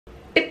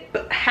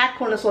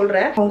Hack ஒன்று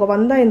சொல்கிறேன். அவங்க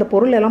வந்தால் இந்த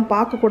பொருள் எல்லாம்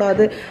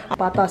பார்க்கக்கூடாது,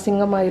 பார்த்தா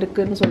அசிங்கமாக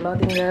இருக்குன்னு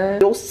சொல்லாதீங்க,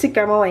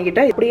 யோசிக்காம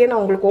வாங்கிட்டேன். இப்படியே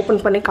நான் உங்களுக்கு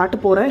ஓப்பன் பண்ணி காட்ட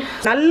போகிறேன்.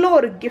 நல்ல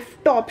ஒரு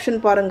கிஃப்ட் ஆப்ஷன்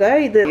பாருங்க.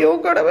 இது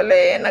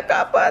கடவுளே என்ன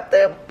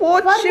காப்பாத்து,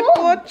 போச்சு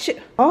போச்சு.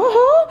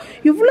 ஆஹா,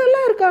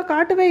 இவ்வளோலாம் இருக்கா,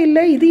 காட்டவே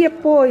இல்லை. இது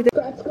எப்போ? இது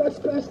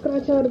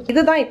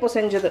இதுதான் இப்போ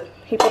செஞ்சது.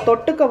 இப்போ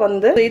தொட்டுக்க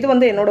வந்து இது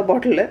வந்து என்னோட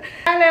பாட்டில்.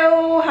 ஹலோ,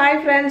 ஹாய்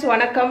ஃப்ரெண்ட்ஸ்,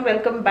 வணக்கம்,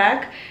 welcome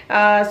back.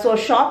 So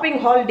shopping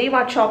hall,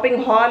 DMart shopping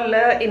ஹாலில்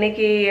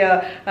இன்னைக்கு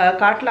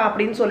காட்டலாம்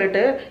அப்படின்னு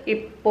சொல்லிட்டு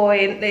இப்போ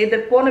இது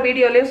போன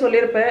வீடியோலேயே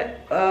சொல்லியிருப்பேன்.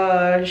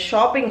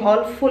 ஷாப்பிங்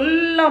ஹால்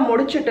ஃபுல்லாக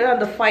முடிச்சுட்டு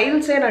அந்த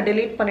ஃபைல்ஸே நான்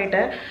டெலீட்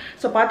பண்ணிட்டேன்.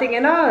 ஸோ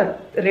பார்த்தீங்கன்னா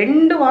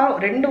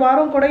 2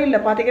 வாரம் கூட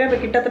இல்லை, பார்த்தீங்கன்னா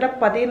இப்போ கிட்டத்தட்ட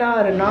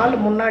 16 நாள்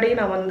முன்னாடி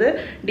நான் வந்து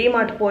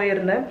டிமார்ட்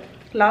போயிருந்தேன்.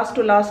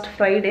 Last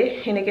Friday.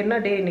 இன்னைக்கு என்ன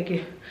டே இன்னைக்கு?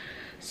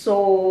 ஸோ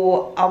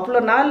அவ்வளோ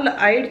நாள்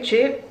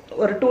ஆயிடுச்சு.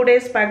 ஒரு 2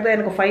 days பேக் தான்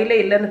எனக்கு ஃபைலே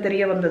இல்லைன்னு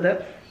தெரிய வந்தது.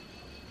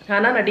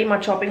 ஆனால் நான்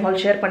டிமார்ட் ஷாப்பிங் ஹால்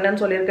ஷேர்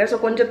பண்ணேன்னு சொல்லியிருக்கேன். ஸோ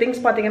கொஞ்சம்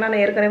திங்ஸ் பார்த்தீங்கன்னா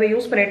நான் ஏற்கனவே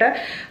யூஸ் பண்ணிட்டேன்.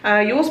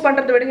 யூஸ்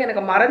பண்ணுறத விடுங்க,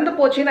 எனக்கு மறந்து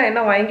போச்சு நான்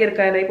என்ன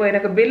வாங்கியிருக்கேன். இப்போ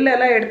எனக்கு பில்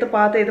எல்லாம் எடுத்து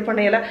பார்த்து இது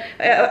பண்ணல.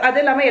 அது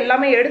இல்லாமல்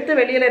எல்லாமே எடுத்து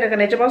வெளியில்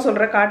எனக்கு நிஜமாக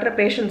சொல்கிறேன், காட்டுற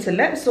பேஷன்ஸ்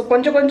இல்லை. ஸோ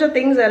கொஞ்சம்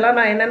திங்ஸ் எல்லாம்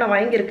நான் என்னென்ன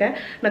வாங்கியிருக்கேன்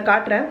நான்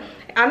காட்டுறேன்.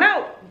 ஆனால்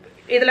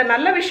இதில்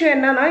நல்ல விஷயம்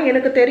என்னன்னா,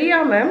 எனக்கு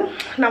தெரியாமல்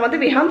நான் வந்து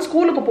விஹான்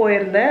ஸ்கூலுக்கு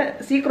போயிருந்தேன்.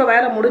 சீக்கிரம்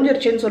வேலை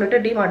முடிஞ்சிருச்சுன்னு சொல்லிட்டு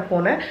டிமார்ட்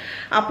போனேன்.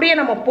 அப்படியே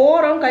நம்ம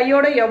போகிறோம்,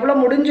 கையோட எவ்வளோ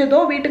முடிஞ்சதோ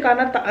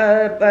வீட்டுக்கான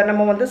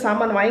நம்ம வந்து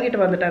சாமான்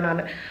வாங்கிட்டு வந்துட்டேன்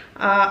நான்.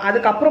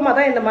 அதுக்கப்புறமா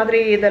தான் இந்த மாதிரி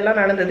இதெல்லாம்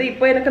நடந்தது.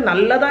 இப்போ எனக்கு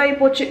நல்லதாகி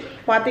போச்சு.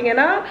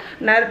 பார்த்தீங்கன்னா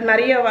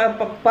நிறைய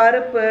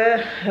பருப்பு,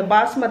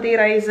 பாஸ்மதி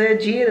ரைஸு,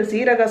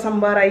 சீரக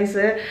சம்பா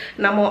ரைஸு,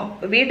 நம்ம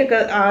வீட்டுக்கு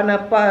ஆன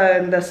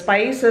இந்த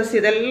ஸ்பைசஸ்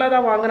இதெல்லாம்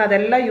தான் வாங்கினேன்.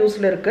 அதெல்லாம்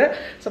யூஸில் இருக்குது.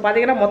 ஸோ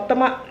பார்த்தீங்கன்னா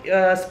மொத்தமாக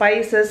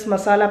ஸ்பைசஸ்,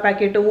 மசாலா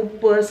பாக்கெட்டு,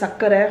 உப்பு,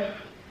 சர்க்கரை,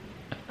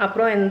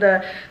 அப்புறம் இந்த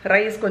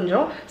ரைஸ்,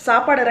 கொஞ்சம்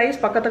சாப்பாடு ரைஸ்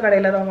பக்கத்து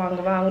கடையில் தான்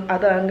வாங்குவேன்.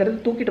 அது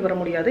அங்கேருந்து தூக்கிட்டு வர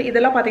முடியாது.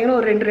 இதெல்லாம் பார்த்தீங்கன்னா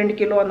ஒரு 2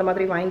 கிலோ அந்த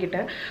மாதிரி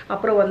வாங்கிட்டேன்.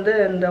 அப்புறம் வந்து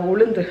இந்த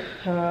உளுந்து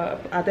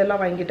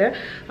அதெல்லாம் வாங்கிட்டேன்.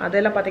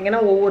 அதெல்லாம்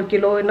பார்த்தீங்கன்னா ஒவ்வொரு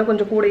கிலோ இன்னும்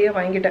கொஞ்சம் கூடயே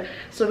வாங்கிட்டேன்.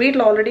 ஸோ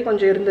வீட்டில் ஆல்ரெடி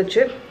கொஞ்சம்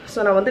இருந்துச்சு.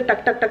 ஸோ நான் வந்து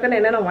டக்குன்னு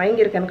என்னென்ன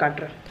வாங்கியிருக்கேன்னு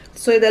காட்டுறேன்.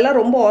 ஸோ இதெல்லாம்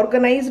ரொம்ப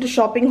ஆர்கனைஸ்டு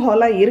ஷாப்பிங்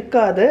ஹாலாக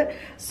இருக்காது.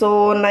 ஸோ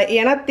நான்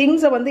ஏன்னா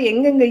திங்ஸை வந்து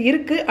எங்கெங்கே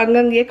இருக்குது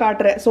அங்கங்கேயே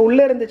காட்டுறேன். ஸோ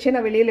உள்ளே இருந்துச்சு,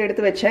 நான் வெளியில்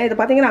எடுத்து வச்சேன். இது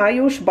பார்த்தீங்கன்னா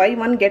AYUSH by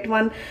 1 get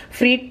 1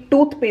 free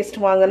tooth paste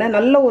வாங்கினேன்.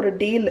 நல்ல ஒரு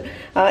டீல்.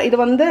 இது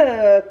வந்து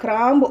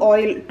கிராம்பு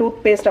ஆயில்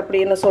டூத் பேஸ்ட்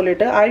அப்படின்னு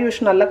சொல்லிட்டு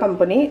ஆயுஷ் நல்ல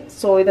கம்பெனி.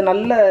 ஸோ இது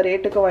நல்ல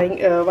ரேட்டுக்கு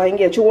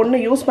வாங்கியாச்சு.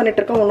 ஒன்று யூஸ்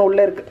பண்ணிட்டு இருக்கேன், ஒன்று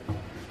உள்ளே இருக்குது.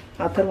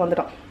 அத்தர்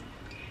வந்துட்டான்.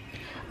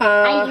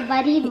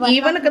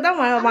 இவனுக்கு தான்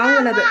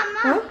வாங்கினது.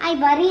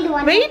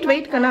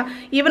 வெயிட் கண்ணா,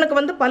 இவனுக்கு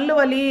வந்து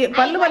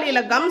பல்லு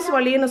வலியில கம்ஸ்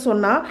வலின்னு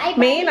சொன்னா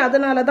மெயின்,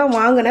 அதனால தான்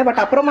வாங்கினேன்.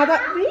 பட் அப்புறமா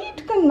தான்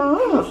வெயிட் கண்ணா.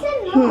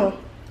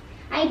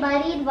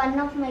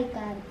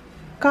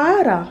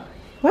 காரா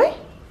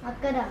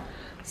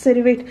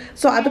சரி வெயிட்.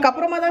 ஸோ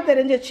அதுக்கப்புறமா தான்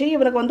தெரிஞ்சிச்சு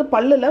இவனுக்கு வந்து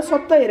பல்லில்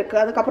சொத்தை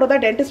இருக்குது. அதுக்கப்புறம்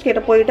தான் டென்டிஸ்ட்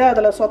கிட்ட போயிட்டு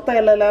அதில் சொத்தை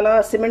எல்லாம்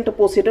சிமெண்ட்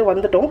பூசிட்டு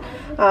வந்துட்டோம்.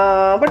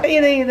 பட்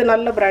இது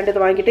நல்ல பிராண்ட்.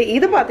 இது வாங்கிட்டு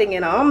இது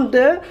பார்த்தீங்கன்னா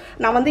வந்து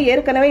நான் வந்து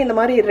ஏற்கனவே இந்த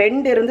மாதிரி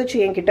 2 இருந்துச்சு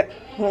என்கிட்ட.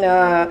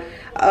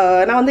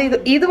 நான் வந்து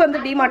இது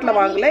வந்து டிமார்ட்டில்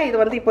வாங்கலை. இது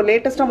வந்து இப்போ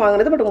லேட்டஸ்ட்டாக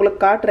வாங்கினது. பட்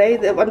உங்களுக்கு காட்டுறேன்.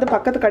 இது வந்து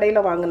பக்கத்து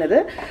கடையில் வாங்கினது.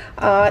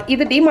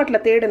 இது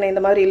டிமார்ட்டில் தேடினேன்,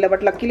 இந்த மாதிரி இல்லை.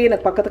 பட் லக்கிலி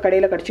எனக்கு பக்கத்து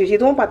கடையில் கிடச்சிச்சு.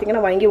 இதுவும்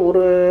பார்த்தீங்கன்னா வாங்கி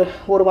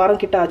ஒரு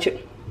வாரம் கிட்ட ஆச்சு.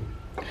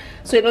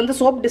 ஸோ இது வந்து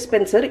சோப்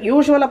டிஸ்பென்சர்.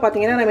 யூஸ்வலாக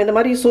பார்த்தீங்கன்னா நம்ம இந்த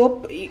மாதிரி சோப்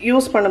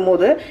யூஸ்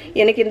பண்ணும்போது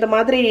எனக்கு இந்த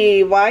மாதிரி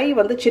வாய்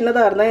வந்து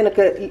சின்னதாக இருந்தால்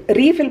எனக்கு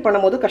ரீஃபில்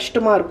பண்ணும்போது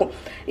கஷ்டமாக இருக்கும்.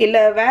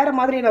 இல்லை வேறு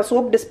மாதிரி நான்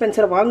சோப்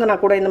டிஸ்பென்சர் வாங்கினா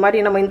கூட இந்த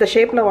மாதிரி நம்ம இந்த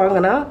ஷேப்பில்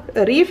வாங்கினா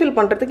ரீஃபில்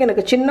பண்ணுறதுக்கு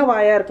எனக்கு சின்ன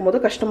வாயாக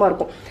இருக்கும்போது கஷ்டமாக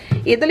இருக்கும்.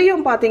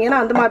 இதுலேயும்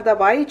பார்த்தீங்கன்னா அந்த மாதிரி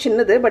தான் வாய்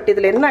சின்னது. பட்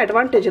இதில் என்ன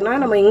அட்வான்டேஜ்னா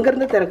நம்ம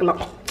இங்கேருந்து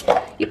திறக்கலாம்,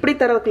 இப்படி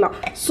திறக்கலாம்.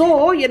 ஸோ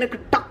எனக்கு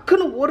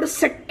டக்குன்னு 1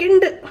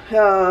 செகண்ட்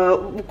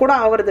கூட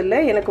ஆவறதில்லை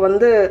எனக்கு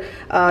வந்து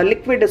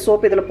லிக்விட்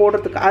சோப் இதில்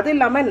போடுறதுக்கு. அது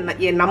இல்லாமல்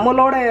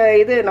நம்மளோட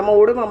இது நம்ம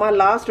விடுவோமா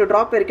லாஸ்ட்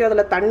ட்ராப் வரைக்கும்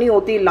அதில் தண்ணி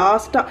ஊற்றி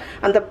லாஸ்ட்டாக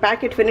அந்த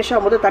பேக்கெட் ஃபினிஷ்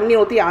ஆகும்போது தண்ணி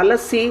ஊற்றி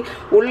அலசி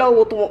உள்ளே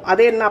ஊற்றுவோம்.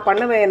 அதே நான்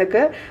பண்ணுவேன்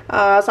எனக்கு.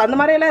 ஸோ அந்த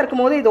மாதிரியெல்லாம்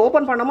இருக்கும்போது இது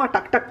ஓப்பன் பண்ணாமல்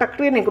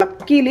டக்கு எனக்கு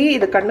லக்கிலி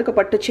இது கண்ணுக்கு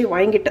பட்டுச்சு,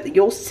 வாங்கிட்டேன்.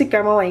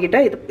 யோசிக்காமல்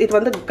வாங்கிட்டேன். இது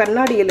வந்து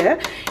கண்ணாடியில்,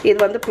 இது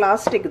வந்து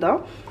பிளாஸ்டிக்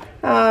தான்.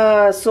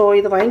 ஸோ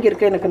இது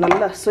வாங்கியிருக்கேன் எனக்கு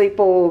நல்லா. ஸோ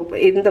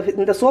இப்போது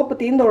இந்த சோப்பு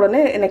தீர்ந்த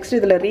உடனே நெக்ஸ்ட்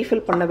இதில்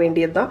ரீஃபில் பண்ண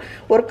வேண்டியது தான்.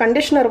 ஒரு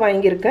கண்டிஷ்னர்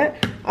வாங்கியிருக்கேன்.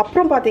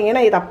 அப்புறம்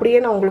பார்த்தீங்கன்னா இது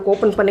அப்படியே நான் உங்களுக்கு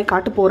ஓப்பன் பண்ணி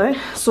காட்ட போகிறேன்.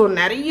 ஸோ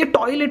நிறைய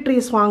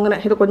டாய்லெட்ரிஸ்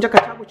வாங்கினேன். இது கொஞ்சம்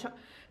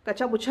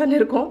கச்சா புச்சான்னு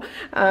இருக்கும்.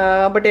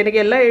 பட்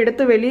எனக்கு எல்லாம்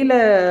எடுத்து வெளியில்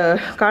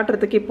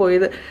காட்டுறதுக்கு இப்போ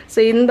இது. ஸோ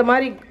இந்த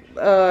மாதிரி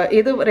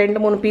இது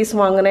 2-3 பீஸ்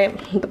வாங்கினேன்.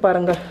 இது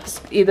பாருங்கள்,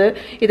 இது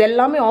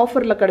எல்லாமே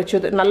ஆஃபரில்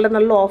கிடச்சிது.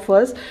 நல்ல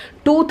ஆஃபர்ஸ்.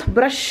 டூத்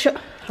ப்ரஷ்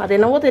அது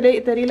என்னவோ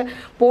தெரியல,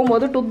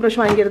 போகும்போது டூத் ப்ரஷ்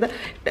வாங்கிடுது.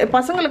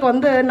 பசங்களுக்கு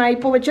வந்து நான்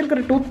இப்போ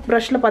வச்சிருக்கிற டூத்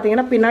ப்ரஷில்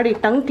பார்த்தீங்கன்னா பின்னாடி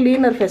டங்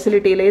கிளீனர்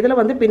ஃபெசிலிட்டி இல்லை. இதில்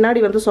வந்து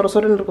பின்னாடி வந்து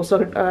சொரன்னு இருக்கும். ஸோ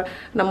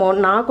நம்ம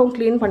நாக்கும்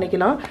க்ளீன்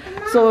பண்ணிக்கலாம்.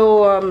 ஸோ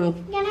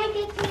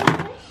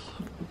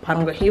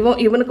பாருங்க,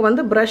 இவனுக்கு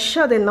வந்து ப்ரஷ்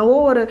அது என்னவோ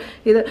ஒரு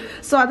இது.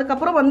 ஸோ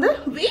அதுக்கப்புறம் வந்து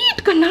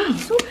வெயிட் கண்ணா,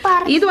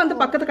 இது வந்து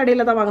பக்கத்து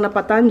கடையில் தான் வாங்கினேன்,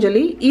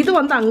 பத்தாஞ்சலி. இது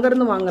வந்து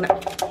அங்கேருந்து வாங்கினேன்.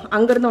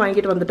 அங்கேருந்து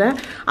வாங்கிட்டு வந்துட்டேன்.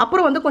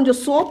 அப்புறம் வந்து கொஞ்சம்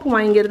சோப்பு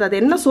வாங்கிடுது. அது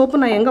என்ன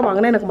சோப்பு நான் எங்கே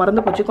வாங்கினேன் எனக்கு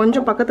மறந்து போச்சு.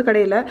 கொஞ்சம் பக்கத்து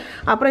கடையில்.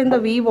 அப்புறம் இந்த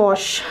வி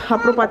வாஷ்.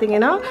 அப்புறம்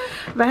பார்த்தீங்கன்னா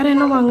வேறு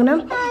என்ன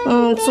வாங்கினேன்.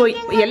 ஸோ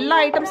எல்லா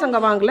ஐட்டம்ஸ்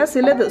அங்கே வாங்கல.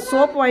 சிலது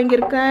சோப்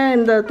வாங்கியிருக்கேன்.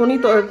 இந்த துணி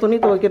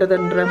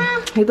துவைக்கிறதுன்ற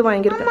இது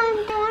வாங்கியிருக்கேன்.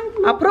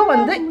 அப்புறம்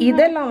வந்து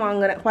இதெல்லாம்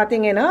வாங்கினேன்.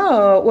 பார்த்தீங்கன்னா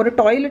ஒரு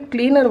டாய்லெட்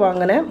கிளீனர்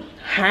வாங்கினேன்.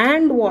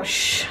 ஹேண்ட்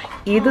வாஷ்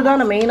இதுதான்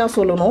நான் மெயினாக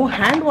சொல்லணும்.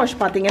 ஹேண்ட் வாஷ்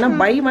பார்த்தீங்கன்னா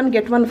பை 1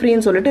 get 1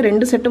 ஃப்ரீன்னு சொல்லிட்டு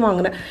 2 செட்டு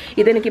வாங்கினேன்.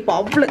 இது எனக்கு இப்போ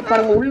அவ்வளோ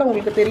பாருங்கள் உள்ள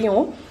உங்களுக்கு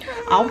தெரியும்.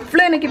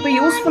 அவ்வளோ எனக்கு இப்போ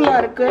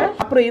யூஸ்ஃபுல்லாக இருக்குது.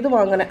 அப்புறம் இது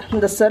வாங்கினேன்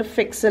இந்த சர்ஃப்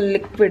எக்ஸல்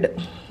லிக்விட்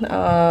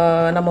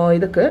நம்ம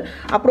இதுக்கு.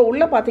 அப்புறம்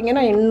உள்ளே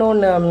பார்த்தீங்கன்னா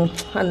இன்னொன்று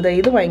அந்த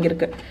இது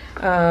வாங்கியிருக்கு.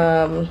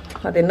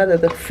 அது என்னது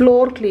அது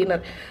ஃப்ளோர்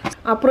கிளீனர்.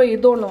 அப்புறம்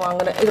இது ஒன்று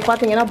வாங்கினேன். இது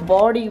பார்த்தீங்கன்னா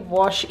பாடி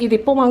வாஷ். இது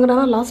இப்போ வாங்கினா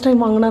லாஸ்ட்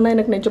டைம் வாங்கினானா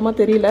எனக்கு நிஜமாக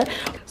தெரியல.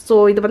 ஸோ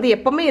இது வந்து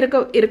எப்போவுமே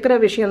இருக்கிற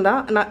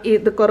விஷயந்தான். நான்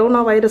இது கொரோனா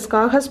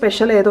வைரஸ்க்காக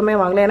ஸ்பெஷலாக எதுவுமே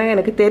வாங்கலை. ஏன்னா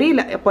எனக்கு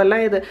தெரியல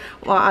எப்போல்லாம் இது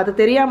அது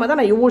தெரியாமல் தான்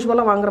நான்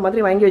யூஸ்வலாக வாங்குற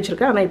மாதிரி வாங்கி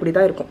வச்சுருக்கேன். ஆனால் இப்படி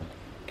தான் இருக்கும்.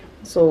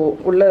 ஸோ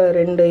உள்ள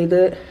 2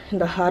 இது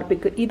இந்த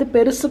ஹார்பிக்கு இது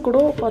பெருசு கூட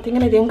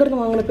பார்த்தீங்கன்னா இது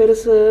எங்கேருந்து வாங்கின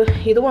பெருசு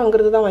இதுவும்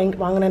அங்கேருந்து தான்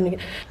வாங்கினேன்.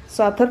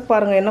 ஸோ அதற்கு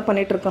பாருங்கள் என்ன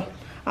பண்ணிகிட்ருக்கான்.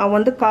 அவன்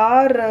வந்து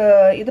கார்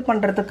இது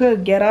பண்ணுறதுக்கு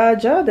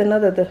கெராஜா அது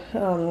என்னது அது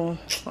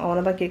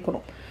அவனை தான்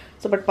கேட்கணும்.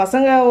 ஸோ பட்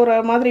பசங்க ஒரு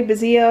மாதிரி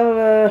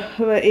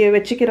பிஸியாக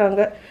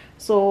வச்சுக்கிறாங்க.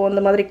 ஸோ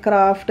அந்த மாதிரி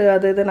கிராஃப்ட்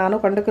அது இது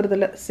நானும் கண்டுக்கிறது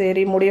இல்லை.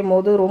 சரி முடியும்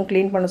போது ரூம்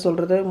க்ளீன் பண்ண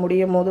சொல்கிறது,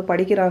 முடியும் போது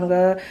படிக்கிறாங்க,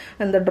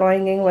 இந்த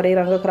ட்ராயிங்கிங்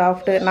வரைகிறாங்க,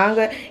 கிராஃப்ட்டு.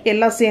 நாங்கள்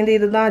எல்லாம் சேர்ந்து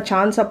இதுதான்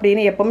சான்ஸ்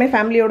அப்படின்னு எப்போவுமே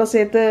ஃபேமிலியோடு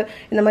சேர்த்து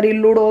இந்த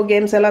மாதிரி லூடோ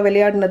கேம்ஸ் எல்லாம்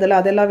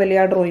விளையாடினதில்ல, அதெல்லாம்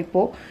விளையாடுறோம்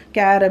இப்போது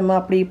கேரம்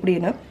அப்படி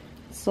இப்படின்னு.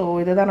 ஸோ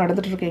இதுதான்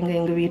நடந்துகிட்ருக்கு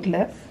எங்கள்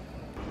வீட்டில்.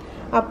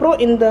 அப்புறம்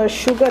இந்த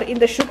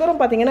சுகரும்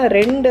பார்த்தீங்கன்னா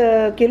 2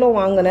 கிலோ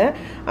வாங்கினேன்.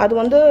 அது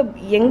வந்து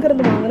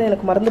எங்கேருந்து வாங்கினேன்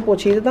எனக்கு மறந்து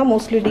போச்சு. இதுதான்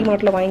மோஸ்ட்லி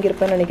டிமார்ட்டில்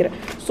வாங்கியிருப்பேன்னு நினைக்கிறேன்.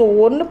 ஸோ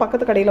 1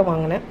 பக்கத்து கடையில்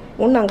வாங்கினேன்,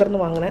 1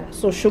 அங்கேருந்து வாங்கினேன்.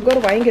 ஸோ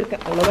சுகர்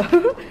வாங்கியிருக்கேன்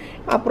அவ்வளோதான்.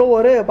 அப்புறம்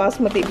ஒரு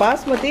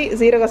பாஸ்மதி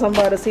சீரக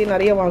சம்பா அரிசி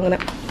நிறைய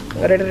வாங்கினேன்.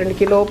 2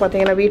 கிலோ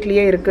பார்த்தீங்கன்னா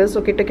வீட்லேயே இருக்குது.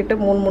 ஸோ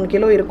கிட்ட 3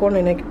 கிலோ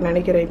இருக்கும்னு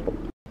நினைக்கிறேன். இப்போ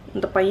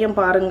இந்த பையன்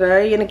பாருங்க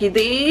எனக்கு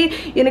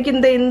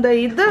இந்த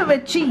இதை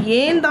வச்சு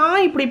ஏன் தான்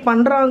இப்படி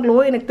பண்ணுறாங்களோ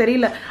எனக்கு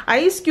தெரியல.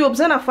 ஐஸ்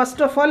க்யூப்ஸை நான்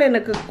ஃபர்ஸ்ட் ஆஃப் ஆல்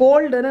எனக்கு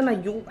கோல்டுன்னு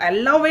நான்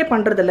எல்லாமே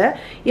பண்ணுறதில்ல.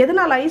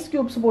 எதனால் ஐஸ்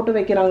க்யூப்ஸ் போட்டு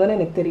வைக்கிறாங்கன்னு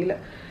எனக்கு தெரியல.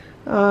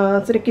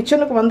 சரி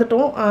கிச்சனுக்கு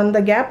வந்துட்டோம். அந்த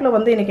கேப்பில்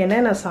வந்து எனக்கு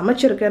என்ன நான்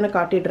சமைச்சிருக்கேன்னு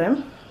காட்டிடுறேன்.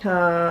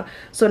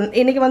 ஸோ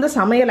இன்றைக்கி வந்து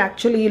சமையல்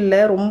ஆக்சுவலி இல்லை,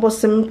 ரொம்ப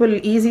சிம்பிள்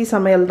ஈஸி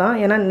சமையல் தான்.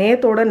 ஏன்னா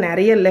நேத்தோட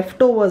நிறைய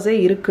லெஃப்ட் ஓவர்ஸே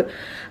இருக்குது.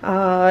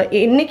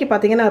 இன்றைக்கி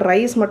பார்த்தீங்கன்னா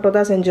ரைஸ் மட்டும்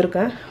தான்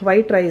செஞ்சுருக்கேன்,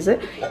 ஒயிட் ரைஸு.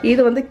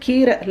 இது வந்து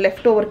கீரை,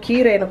 லெஃப்ட் ஓவர்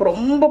கீரை எனக்கு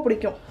ரொம்ப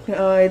பிடிக்கும்.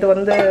 இது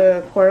வந்து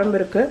குழம்பு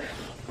இருக்குது.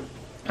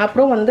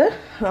 அப்புறம் வந்து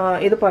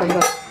இது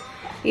பாருங்கள்,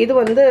 இது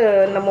வந்து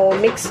நம்ம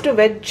மிக்ஸ்டு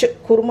வெஜ்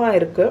குருமா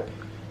இருக்குது.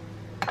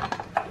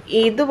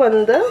 இது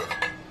வந்து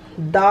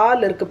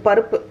தால் இருக்குது,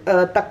 பருப்பு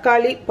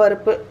தக்காளி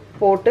பருப்பு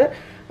போட்டு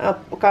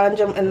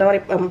காஞ்சம் இந்த மாதிரி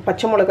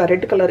பச்சை மிளகா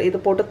ரெட் கலர் இது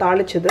போட்டு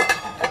தாளிச்சது.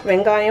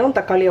 வெங்காயம்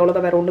தக்காளி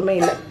அவ்வளோதான், வேறு ஒன்றுமே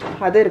இல்லை.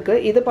 அது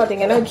இருக்குது. இது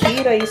பார்த்திங்கன்னா கீ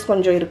ரைஸ்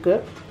கொஞ்சம்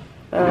இருக்குது,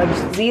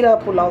 ஜீரா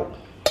புலாவ்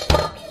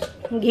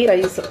கீ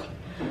ரைஸ்.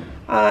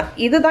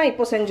 இதுதான்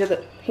இப்போ செஞ்சது.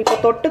 இப்போ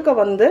தொட்டுக்க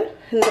வந்து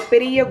இந்த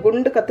பெரிய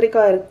குண்டு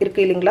கத்திரிக்காய்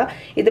இருக்குது இல்லைங்களா,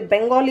 இது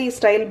பெங்காலி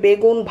ஸ்டைல்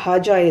பேகூன்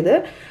பாஜா. இது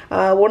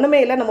ஒன்றுமே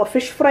இல்லை, நம்ம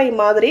ஃபிஷ் ஃப்ரை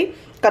மாதிரி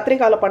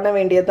கத்திரிக்காயில் பண்ண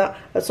வேண்டியது தான்.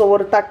 ஸோ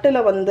ஒரு தட்டில்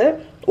வந்து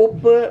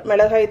உப்பு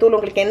மிளகாய் தூள்,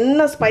 உங்களுக்கு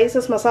என்ன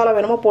ஸ்பைசஸ் மசாலா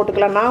வேணுமோ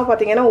போட்டுக்கலாம். நான்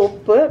பார்த்தீங்கன்னா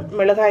உப்பு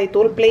மிளகாய்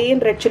தூள்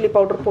பிளெயின் ரெட் சில்லி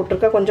பவுடர்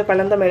போட்டிருக்கேன், கொஞ்சம்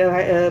கலந்த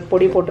மிளகாய்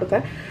பொடி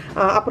போட்டிருக்கேன்.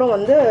 அப்புறம்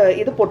வந்து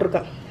இது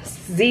போட்டிருக்கேன்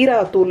ஜீரா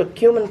தூள்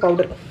கியூமன்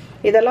பவுடர்.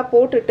 இதெல்லாம்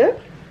போட்டுட்டு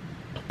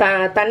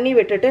தண்ணி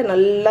விட்டுட்டு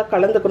நல்லா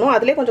கலந்துக்கணும்.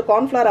 அதிலே கொஞ்சம்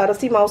கார்ன்ஃப்ளவர்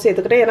அரிசி மாவு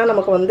சேர்த்துக்கிட்டேன். ஏன்னா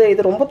நமக்கு வந்து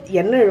இது ரொம்ப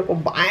எண்ணெய்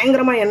இழுக்கும்,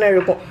 பயங்கரமாக எண்ணெய்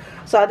இழுக்கும்.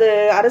 ஸோ அது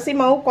அரிசி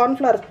மாவு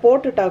கார்ன்ஃப்ளவர்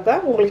போட்டுட்டாக்கா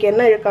உங்களுக்கு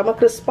எண்ணெய் இழுக்காமல்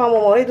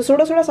கிறிஸ்பாகவும் வரும். இது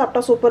சுட சுட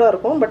சாப்பிட்டா சூப்பராக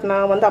இருக்கும். பட்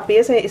நான் வந்து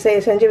அப்பயே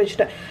செஞ்சு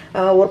வச்சுட்டேன்,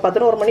 ஒரு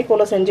 11 மணி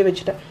போல் செஞ்சு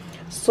வச்சுட்டேன்.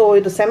 ஸோ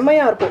இது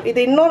செம்மையாக இருக்கும்.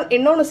 இது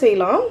இன்னொன்று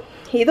செய்யலாம்.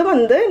 இது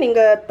வந்து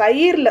நீங்கள்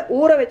தயிரில்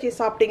ஊற வச்சு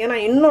சாப்பிட்டீங்கன்னா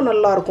இன்னும்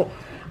நல்லாயிருக்கும்.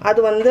 அது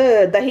வந்து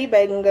தஹி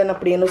பேங்கன்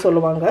அப்படின்னு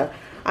சொல்லுவாங்க.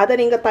 அதை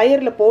நீங்கள்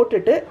தயிரில்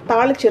போட்டுட்டு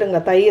தாளிச்சிருங்க.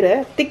 தயிரை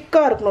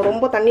திக்காக இருக்கணும்,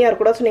 ரொம்ப தண்ணியாக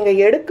இருக்கக்கூடாது. ஸோ நீங்கள்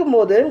எடுக்கும்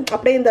போது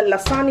அப்படியே இந்த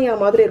லசானியா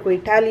மாதிரி இருக்கும்,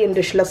 இட்டாலியன்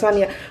டிஷ்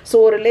லசானியா. ஸோ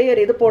ஒரு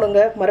லேயர் இது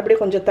போடுங்க,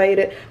 மறுபடியும் கொஞ்சம்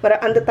தயிர்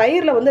அந்த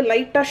தயிரில் வந்து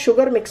லைட்டாக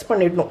சுகர் மிக்ஸ்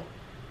பண்ணிடணும்.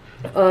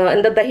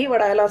 இந்த தஹி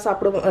வடையெல்லாம்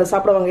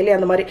சாப்பிடுவாங்க இல்லையா,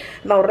 அந்த மாதிரி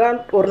நான்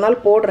ஒரு நாள்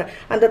போடுறேன்.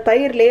 அந்த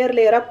தயிர்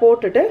லேயராக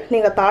போட்டுட்டு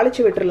நீங்கள்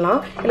தாளித்து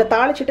விட்டுடலாம், இல்லை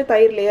தாளிச்சிட்டு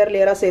தயிர்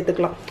லேயராக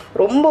சேர்த்துக்கலாம்.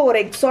 ரொம்ப ஒரு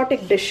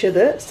எக்ஸாட்டிக் டிஷ்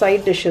இது,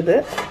 சைட் டிஷ் இது.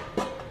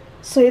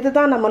 ஸோ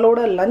இதுதான்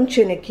நம்மளோட லஞ்ச்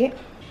இன்னைக்கு.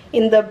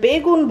 இந்த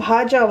பேகூன்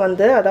பாஜா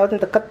வந்து, அதாவது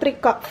இந்த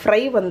கத்திரிக்காய் ஃப்ரை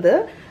வந்து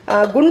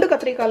குண்டு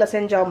கத்திரிக்காயில்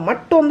செஞ்சால்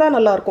மட்டும்தான்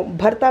நல்லாயிருக்கும்.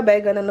 பர்த்தா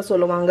பேகன்னு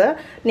சொல்லுவாங்க.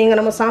 நீங்கள்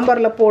நம்ம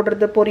சாம்பாரில்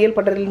போடுறது பொரியல்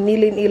பண்ணுறது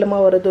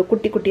நீளமாக வருது,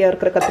 குட்டி குட்டியாக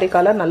இருக்கிற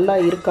கத்திரிக்காயில் நல்லா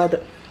இருக்காது.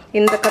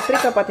 இந்த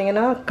கத்திரிக்காய்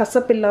பார்த்தீங்கன்னா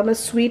கசப்பு இல்லாமல்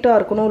ஸ்வீட்டாக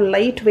இருக்கணும்,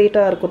 லைட்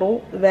வெயிட்டாக இருக்கணும்,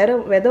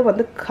 விதை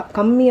வந்து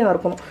கம்மியாக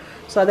இருக்கணும்.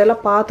 ஸோ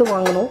அதெல்லாம் பார்த்து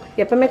வாங்கணும்.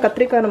 எப்போவுமே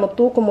கத்திரிக்காய் நம்ம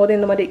தூக்கும் போது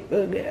இந்த மாதிரி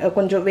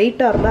கொஞ்சம்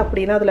வெயிட்டாக இருந்தால்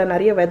அப்படின்னா அதில்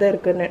நிறைய விதை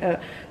இருக்குன்னு.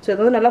 ஸோ இது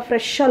வந்து நல்லா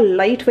ஃப்ரெஷ்ஷாக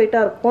லைட்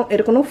வெயிட்டாக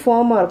இருக்கணும்,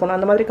 ஃபேமாக இருக்கணும்.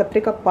 அந்த மாதிரி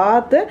கத்திரிக்காய்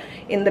பார்த்து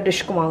இந்த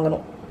டிஷ்க்கு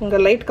வாங்கணும். இங்கே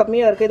லைட்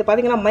கம்மியாக இருக்குது. இது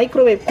பார்த்தீங்கன்னா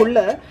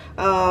மைக்ரோவேவ்க்குள்ளே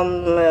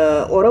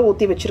உரம்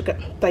ஊற்றி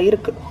வச்சுருக்கேன்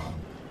தயிருக்கு.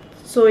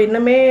 ஸோ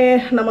இன்னுமே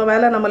நம்ம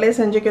வேலை நம்மளே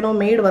செஞ்சுக்கணும்,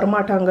 மெய்டு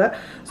வரமாட்டாங்க.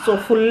 ஸோ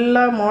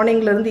ஃபுல்லாக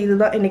மார்னிங்லேருந்து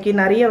இதுதான். இன்றைக்கி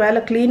நிறைய வேலை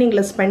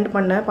க்ளீனிங்கில் ஸ்பெண்ட்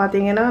பண்ணேன்.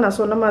 பார்த்தீங்கன்னா நான்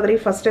சொன்ன மாதிரி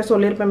ஃபஸ்ட்டே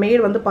சொல்லியிருப்பேன்,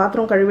 மெய்டு வந்து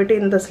பாத்திரம் கழுவிட்டு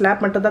இந்த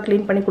ஸ்லாப் மட்டும் தான்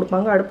க்ளீன் பண்ணி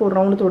கொடுப்பாங்க, அடுப்பு ஒரு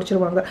ரவுண்டு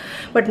துடைச்சிருவாங்க.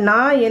 பட்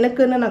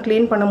எனக்குன்னு நான்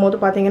க்ளீன் பண்ணும்போது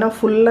பார்த்தீங்கன்னா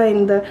ஃபுல்லாக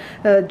இந்த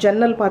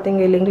ஜன்னல்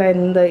பார்த்தீங்க இல்லைங்களா,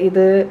 இந்த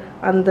இது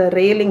அந்த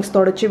ரெயிலிங்ஸ்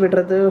தொடச்சி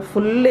விடுறது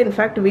ஃபுல்.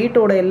 இன்ஃபேக்ட்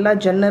வீட்டோட எல்லா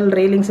ஜன்னல்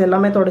ரெயிலிங்ஸ்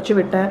எல்லாமே தொடச்சி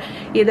விட்டேன்.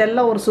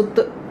 இதெல்லாம் ஒரு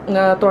சுத்து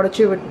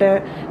தொடச்சி விட்டேன்.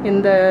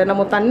 இந்த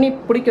நம்ம தண்ணி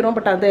பிடிக்கிறோம்,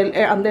 பட்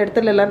அந்த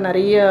இடத்துல எல்லாம்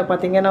நிறைய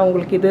பார்த்திங்கன்னா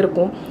உங்களுக்கு இது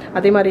இருக்கும்.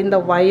 அதே மாதிரி இந்த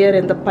வயர்,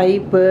 இந்த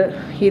பைப்பு,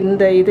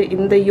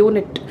 இந்த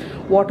யூனிட்,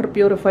 வாட்டர்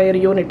பியூரிஃபையர்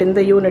யூனிட்,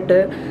 இந்த யூனிட்டு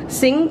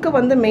சிங்க்கு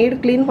வந்து மெய்டு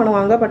க்ளீன்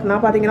பண்ணுவாங்க. பட்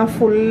நான் பார்த்தீங்கன்னா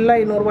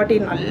ஃபுல்லாக இன்னொரு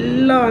வாட்டி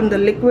நல்லா அந்த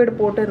லிக்விட்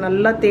போட்டு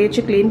நல்லா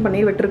தேய்ச்சி க்ளீன்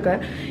பண்ணி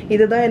விட்டுருக்கேன்.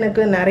 இதுதான்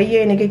எனக்கு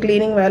நிறைய இன்றைக்கி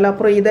க்ளீனிங் வேலை.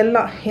 அப்புறம்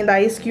இதெல்லாம் இந்த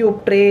ஐஸ்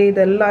க்யூப் ட்ரே,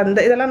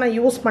 இதெல்லாம் நான்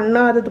யூஸ்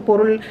பண்ணாதது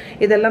பொருள்,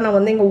 இதெல்லாம் நான்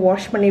வந்து இங்கே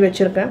வாஷ் பண்ணி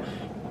வச்சுருக்கேன்.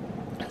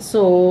 ஸோ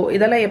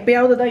இதெல்லாம்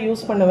எப்பயாவது தான்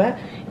யூஸ் பண்ணுவேன்.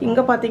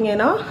 இங்கே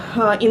பார்த்தீங்கன்னா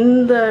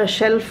இந்த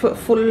ஷெல்ஃப்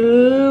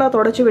ஃபுல்லாக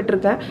தொடச்சி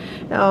விட்டுருக்கேன்.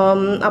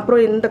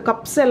 அப்புறம் இந்த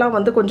கப்ஸ் எல்லாம்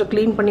வந்து கொஞ்சம்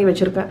க்ளீன் பண்ணி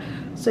வச்சுருக்கேன்.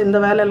 ஸோ இந்த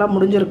வேலையெல்லாம்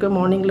முடிஞ்சிருக்கு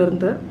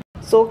மார்னிங்லேருந்து.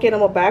 ஸோ ஓகே,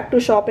 நம்ம பேக் டு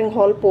ஷாப்பிங்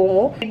ஹால்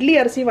போவோம். இட்லி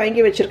அரிசி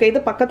வாங்கி வச்சுருக்கேன். இது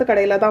பக்கத்து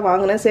கடையில் தான்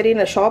வாங்கினேன். சரி,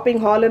 நான்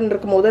ஷாப்பிங் ஹாலுன்னு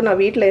இருக்கும்போது நான்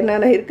வீட்டில்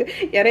என்னென்ன இருக்குது,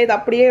 ஏன்னா இது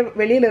அப்படியே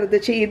வெளியில்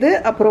இருந்துச்சு.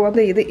 அப்புறம்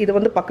வந்து இது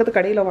வந்து பக்கத்து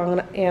கடையில்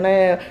வாங்கினேன். ஏன்னா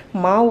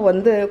மாவு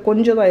வந்து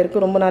கொஞ்சம் தான்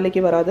இருக்குது, ரொம்ப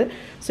நாளைக்கு வராது.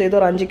 ஸோ இது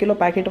ஒரு 5 கிலோ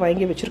பேக்கெட்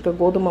வாங்கி வச்சுருக்கேன்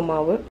கோதுமை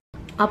மாவு.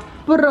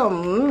 அப்புறம்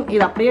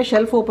இது அப்படியே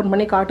ஷெல்ஃப் ஓப்பன்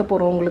பண்ணி காட்ட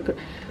போகிறோம். உங்களுக்கு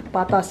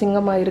பார்த்தா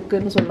அசிங்கமாக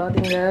இருக்குதுன்னு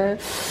சொல்லாதீங்க.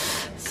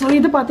 ஸோ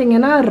இது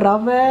பார்த்தீங்கன்னா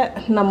ரவை,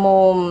 நம்ம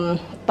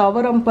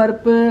துவரம்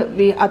பருப்பு,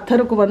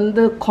 அத்தருக்கு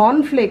வந்து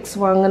கார்ன்ஃப்ளேக்ஸ்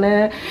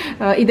வாங்கினேன்.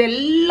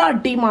 இதெல்லாம்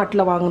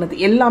டிமார்ட்டில் வாங்கினது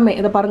எல்லாமே.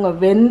 இதை பாருங்கள்,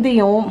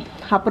 வெந்தயம்,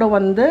 அப்புறம்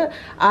வந்து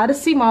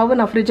அரிசி மாவு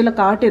நான் ஃப்ரிட்ஜில்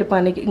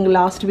காட்டியிருப்பேன் அன்றைக்கி, இங்கே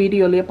லாஸ்ட்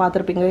வீடியோலேயே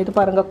பார்த்துருப்பீங்க. இது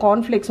பாருங்கள்,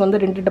 கார்ன்ஃப்ளேக்ஸ்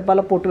வந்து 2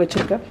 டப்பாவில் போட்டு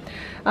வச்சுருக்கேன்.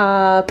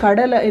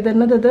 கடலை, இது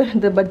என்னது,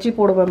 இது பஜ்ஜி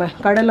போடுவேன்,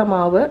 கடலை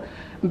மாவு,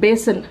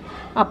 பேசன்,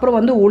 அப்புறம்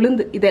வந்து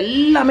உளுந்து. இது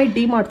எல்லாமே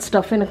டிமார்ட்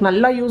ஸ்டஃப், எனக்கு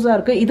நல்லா யூஸாக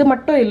இருக்குது. இது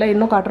மட்டும் இல்லை,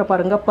 இன்னும் காட்டுற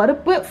பாருங்கள்,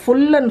 பருப்பு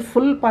ஃபுல் அண்ட்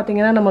ஃபுல்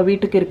பார்த்தீங்கன்னா நம்ம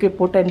வீட்டுக்கு இருக்குது,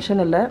 இப்போ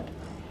டென்ஷன் இல்லை.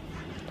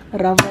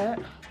 ரவை,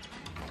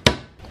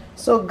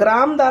 ஸோ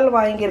கிராம் தால்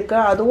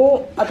வாங்கியிருக்கேன். அதுவும்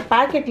அது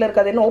பேக்கெட்டில்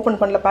இருக்குது, அது இன்னும் ஓப்பன்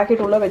பண்ணல,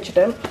 பேக்கெட் உள்ளே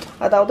வச்சுட்டேன்.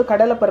 அதாவது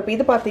கடலைப்பருப்பு.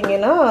 இது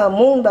பார்த்தீங்கன்னா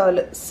மூங்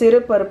தால்,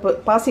 சிறு பருப்பு,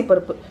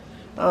 பாசிப்பருப்பு.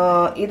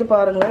 இது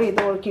பாருங்கள்,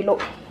 இது 1 கிலோ,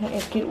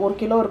 1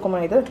 கிலோ இருக்குமா,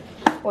 இது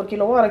 1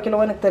 கிலோவோ 1/2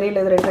 கிலோவோ எனக்கு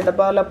தெரியல. இது 2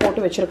 டப்பாவில்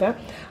போட்டு வச்சுருக்கேன்.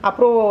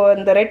 அப்புறம்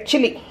இந்த ரெட்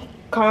சில்லி,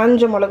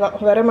 காஞ்ச மிளகா,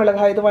 வெற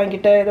மிளகா இது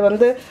வாங்கிட்டேன். இது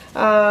வந்து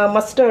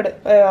மஸ்டர்டு.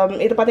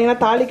 இது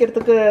பார்த்திங்கன்னா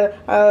தாளிக்கிறதுக்கு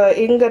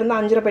இங்கேருந்து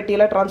 5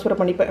 பெட்டியில் ட்ரான்ஸ்ஃபர்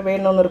பண்ணிப்பேன்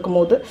வேணும்னு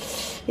இருக்கும்போது.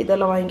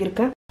 இதெல்லாம்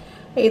வாங்கியிருக்கேன்.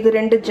 இது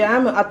 2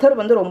 ஜாம். அத்தர்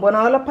வந்து ரொம்ப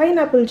நாளாக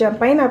பைனாப்பிள் ஜாம்,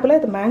 பைனாப்பிள்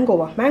இது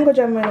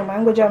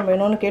மேங்கோ ஜாம்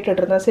வேணும்னு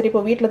கேட்டுட்டு இருந்தேன். சரி,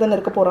 இப்போ வீட்டில் தானே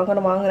இருக்க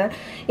போகிறாங்கன்னு வாங்கினேன்.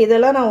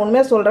 இதெல்லாம் நான்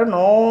உண்மையாக சொல்கிறேன்,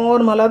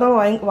 நார்மலாக தான்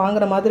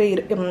வாங்குற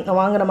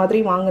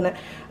மாதிரி வாங்கினேன்.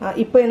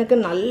 இப்போ எனக்கு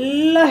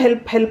நல்ல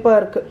ஹெல்ப்பாக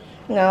இருக்குது.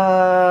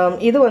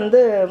 இது வந்து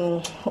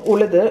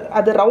உளுந்து,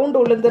 அது ரவுண்டு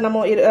உளுந்து,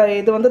 நம்ம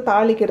இது வந்து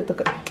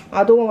தாளிக்கிறதுக்கு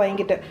அதுவும்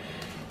வாங்கிட்டேன்.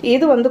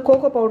 இது வந்து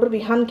கோகோ பவுடர்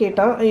விஹான்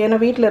கேட்டால், ஏன்னா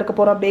வீட்டில் இருக்க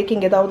போகிறா,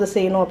 பேக்கிங் ஏதாவது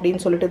செய்யணும்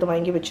அப்படின்னு சொல்லிட்டு இது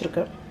வாங்கி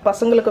வச்சுருக்கேன்.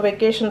 பசங்களுக்கு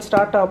வெக்கேஷன்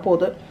ஸ்டார்ட் ஆக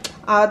போகுது.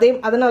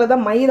 அதனால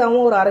தான்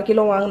மைதாவும் ஒரு 1/2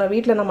 கிலோ வாங்கினேன்.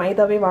 வீட்டில் நான்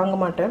மைதாவே வாங்க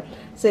மாட்டேன்.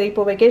 சரி,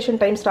 இப்போ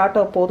வெக்கேஷன் டைம் ஸ்டார்ட்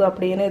ஆக போகுது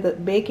அப்படின்னு இது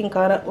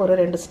பேக்கிங்கான ஒரு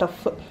 2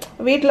 ஸ்டஃப்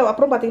வீட்டில்.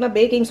 அப்புறம் பார்த்தீங்கன்னா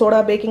பேக்கிங் சோடா,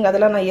 பேக்கிங்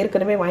அதெல்லாம் நான்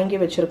ஏற்கனவே வாங்கி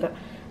வச்சுருக்கேன்.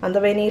 அந்த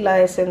வெனிலா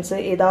எசன்ஸு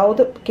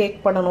ஏதாவது கேக்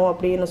பண்ணணும்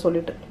அப்படின்னு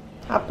சொல்லிட்டு.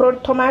 அப்புறம்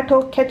டொமேட்டோ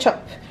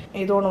கெச்சப்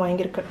இது ஒன்று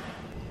வாங்கியிருக்கேன்.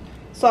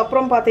 ஸோ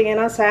அப்புறம்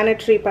பார்த்தீங்கன்னா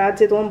சானிட்ரி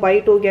பேட்ஸ், இதுவும் பை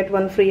 2 get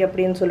 1 ஃப்ரீ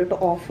அப்படின்னு சொல்லிட்டு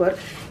ஆஃபர்.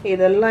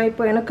 இதெல்லாம்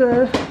இப்போ எனக்கு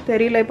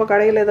தெரியல, இப்போ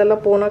கடையில்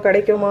இதெல்லாம் போனால்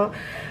கிடைக்குமா.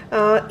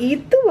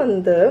 இது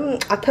வந்து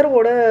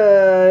அத்தரோட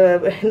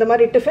இந்த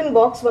மாதிரி டிஃபன்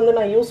பாக்ஸ் வந்து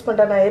நான் யூஸ்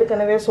பண்ணுறேன். நான்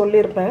ஏற்கனவே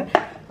சொல்லியிருப்பேன்.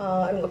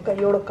 எங்கள்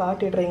கையோட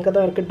காட்டிடுறேன், இங்கே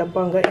தான் இருக்குது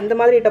டப்பாங்க. இந்த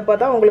மாதிரி டப்பா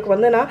தான் உங்களுக்கு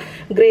வந்து நான்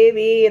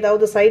கிரேவி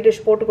ஏதாவது சைட்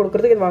டிஷ் போட்டு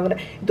கொடுக்குறதுக்கு இது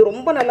வாங்கினேன். இது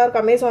ரொம்ப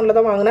நல்லாயிருக்கு, அமேசானில்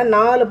தான் வாங்கினேன்.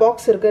 4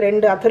 பாக்ஸ் இருக்குது,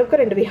 2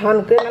 அத்தருக்கு 2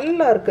 விஹானுக்கு.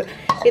 நல்லா இருக்குது.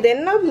 இது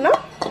என்னன்னா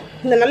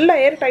இந்த நல்ல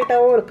ஏர்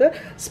டைட்டாகவும் இருக்குது,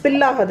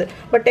 ஸ்பில் ஆகாது.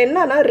 பட்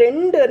என்னன்னா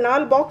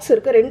 4 பாக்ஸ்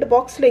இருக்குது. 2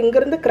 பாக்ஸில்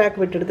இங்கேருந்து கிராக்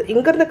விட்டுடுது,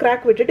 இங்கேருந்து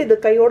கிராக் விட்டுட்டு இது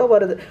கையோடு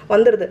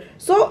வந்துடுது.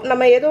 ஸோ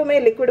நம்ம எதுவுமே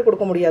லிக்விட்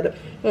கொடுக்க முடியாது.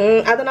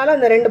 அதனால்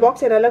அந்த 2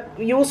 பாக்ஸ் என்னால்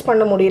யூஸ்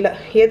பண்ண முடியல.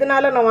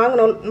 எதனால நான்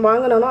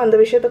வாங்கினோ அந்த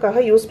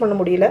விஷயத்துக்காக யூஸ் பண்ண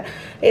முடியல.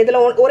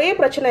 இதில் ஒரே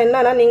பிரச்சனை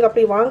என்னன்னா, நீங்கள்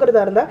அப்படி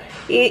வாங்குறதா இருந்தால்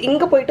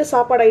இங்கே போயிட்டு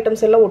சாப்பாடு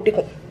ஐட்டம்ஸ் எல்லாம்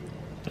ஒட்டிக்கும்,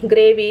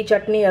 கிரேவி,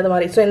 சட்னி, அது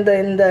மாதிரி. ஸோ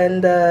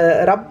இந்த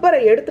ரப்பரை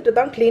எடுத்துகிட்டு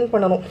தான் க்ளீன்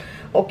பண்ணணும்,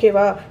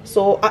 ஓகேவா.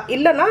 ஸோ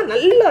இல்லைன்னா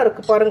நல்லா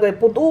இருக்குது பாருங்கள்,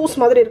 புதுஸ்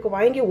மாதிரி இருக்குது.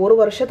 வாங்கி 1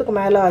 வருஷத்துக்கு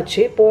மேலே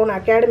ஆச்சு, போன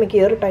அகாடமிக்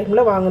இயர்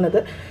டைமில்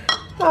வாங்கினது.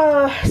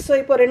 ஸோ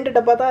இப்போ 2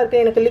 டப்பா தான்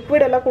இருக்குது. எனக்கு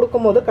லிக்விட் எல்லாம்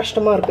கொடுக்கும்போது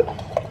கஷ்டமாக இருக்குது.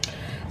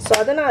 ஸோ ஸோ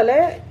அதனால்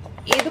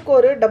இதுக்கு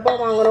ஒரு டப்பா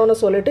வாங்கணும்னு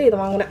சொல்லிட்டு இது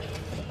வாங்கினேன்.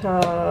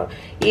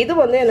 இது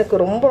வந்து எனக்கு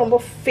ரொம்ப ரொம்ப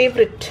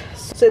ஃபேவரெட்.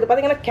 ஸோ இது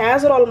பார்த்தீங்கன்னா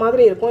கேசரால்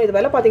மாதிரி இருக்கும். இது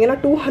விலை பார்த்தீங்கன்னா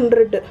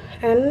 200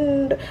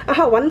 அண்ட்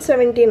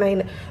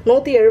 179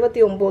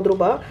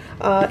 179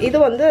 இது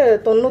வந்து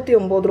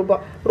 99 ரூபா.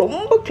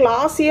 ரொம்ப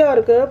கிளாஸியாக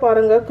இருக்குது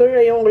பாருங்கள்.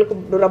 கீழேயும்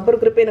உங்களுக்கு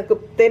ரப்பர் கிரிப்.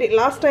 எனக்கு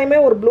லாஸ்ட் டைமே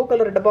ஒரு ப்ளூ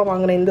கலர் டப்பா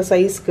வாங்கினேன் இந்த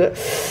சைஸ்க்கு.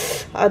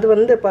 அது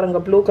வந்து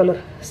பாருங்கள் ப்ளூ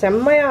கலர்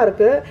செம்மையாக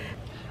இருக்குது.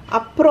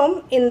 அப்புறம்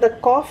இந்த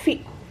காஃபி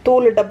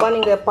தூள் டப்பா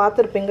நீங்கள்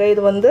பார்த்துருப்பீங்க.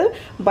 இது வந்து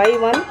பை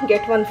 1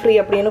 get 1 ஃப்ரீ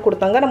அப்படின்னு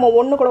கொடுத்தாங்க. நம்ம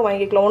ஒன்று கூட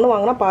வாங்கிக்கலாம், ஒன்று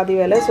வாங்கினா பாதி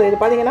வேலை. ஸோ இது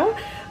பார்த்தீங்கன்னா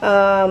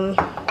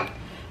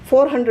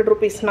 400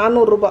 rupees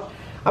 400 ரூபா.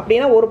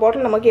 அப்படின்னா ஒரு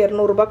பாட்டில் நமக்கு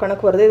 200 ரூபா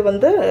கணக்கு வருது. இது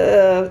வந்து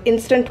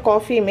இன்ஸ்டன்ட்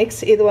காஃபி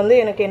மிக்ஸ். இது வந்து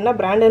எனக்கு என்ன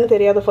பிராண்டுன்னு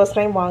தெரியாது, ஃபர்ஸ்ட்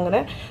டைம்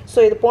வாங்கினேன். ஸோ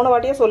இது போன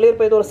வாட்டியே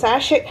சொல்லியிருப்பேன். இது ஒரு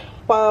சாஷே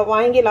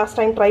வாங்கி லாஸ்ட்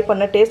டைம் ட்ரை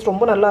பண்ண. டேஸ்ட்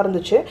ரொம்ப நல்லா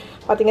இருந்துச்சு.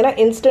 பார்த்தீங்கன்னா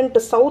இன்ஸ்டன்ட்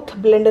சவுத்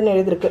பிளெண்டுன்னு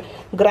எழுதிருக்கு.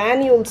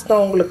 கிரானியூல்ஸ்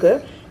தான் உங்களுக்கு,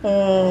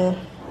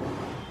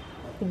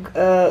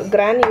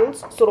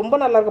 கிரானியூல்ஸ். ஸோ ரொம்ப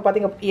நல்லா இருக்குது.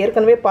 பார்த்தீங்க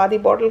ஏற்கனவே பாதி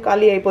பாட்டில்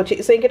காலி ஆகிப்போச்சு.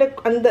 ஸோ என்கிட்ட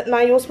அந்த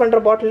நான் யூஸ் பண்ணுற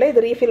பாட்டிலில்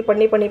இது ரீஃபில்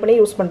பண்ணி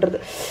யூஸ் பண்ணுறது.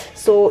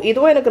 ஸோ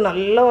இதுவும் எனக்கு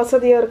நல்ல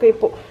வசதியாக இருக்குது.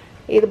 இப்போது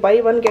இது பை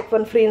 1 get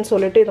 1 ஃப்ரீன்னு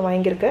சொல்லிட்டு இது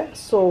வாங்கியிருக்கேன்.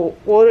 ஸோ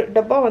ஒரு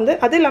டப்பா வந்து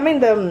அது இல்லாமல்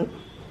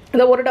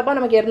இந்த ஒரு டப்பா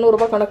நமக்கு 200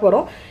 ரூபா கணக்கு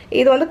வரும்.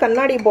 இது வந்து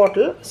கண்ணாடி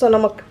பாட்டில். ஸோ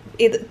நமக்கு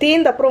இது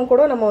தீர்ந்த அப்புறம்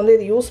கூட நம்ம வந்து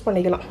இது யூஸ்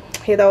பண்ணிக்கலாம்,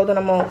 ஏதாவது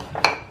நம்ம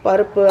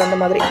பருப்பு அந்த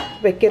மாதிரி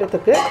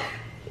வைக்கிறதுக்கு.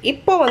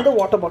 இப்போ வந்து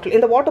வாட்டர் பாட்டில்.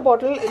 இந்த வாட்டர்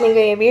பாட்டில்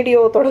நீங்கள் என் வீடியோ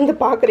தொடர்ந்து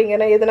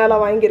பார்க்குறீங்கன்னா எதனால்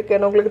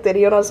வாங்கியிருக்கேன்னு உங்களுக்கு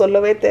தெரியும். நான்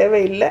சொல்லவே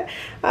தேவையில்லை.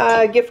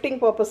 கிஃப்டிங்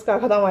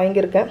பர்பஸ்க்காக தான்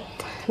வாங்கியிருக்கேன்,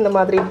 இந்த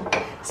மாதிரி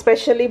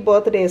ஸ்பெஷலி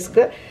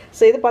பர்த்டேஸ்க்கு.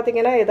 ஸோ இது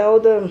பார்த்திங்கன்னா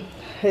ஏதாவது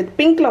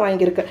பிங்க்கில்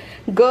வாங்கியிருக்கேன்.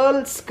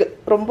 கேர்ள்ஸ்க்கு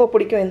ரொம்ப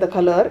பிடிக்கும் இந்த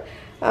கலர்.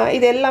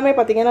 இது எல்லாமே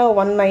பார்த்திங்கன்னா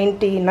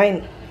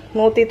 199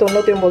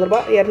 199 ரூபா.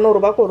 200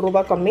 ரூபாய்க்கு 1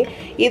 ரூபா கம்மி.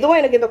 இதுவும்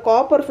எனக்கு இந்த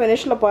காப்பர்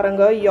ஃபினிஷில்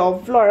பாருங்கள்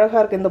எவ்வளோ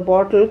அழகாக இருக்குது இந்த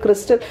பாட்டில்.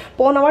 கிறிஸ்டல்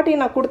போன வாட்டி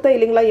நான் கொடுத்தேன்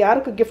இல்லைங்களா,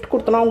 யாருக்கு கிஃப்ட்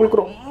கொடுத்தனா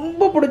உங்களுக்கு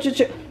ரொம்ப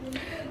பிடிச்சிச்சு.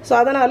 ஸோ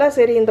அதனால்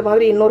சரி இந்த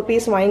மாதிரி இன்னொரு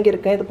பீஸ்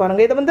வாங்கியிருக்கேன். இது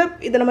பாருங்கள்.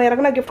 இது நம்ம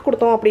யாருக்குன்னா கிஃப்ட்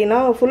கொடுத்தோம் அப்படின்னா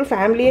ஃபுல்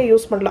ஃபேமிலியே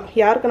யூஸ் பண்ணலாம்.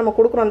 யாருக்கு நம்ம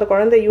கொடுக்குறோம் அந்த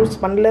குழந்தை யூஸ்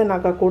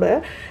பண்ணலனாக்கா கூட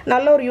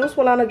நல்ல ஒரு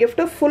யூஸ்ஃபுல்லான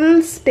கிஃப்ட்டு.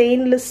 Full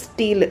stainless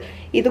steel.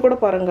 இது கூட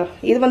பாருங்கள்.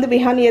 இது வந்து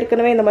விஹான்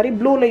ஏற்கனவே இந்த மாதிரி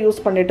ப்ளூவில்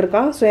யூஸ்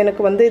பண்ணிகிட்ருக்கான். ஸோ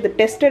எனக்கு வந்து இது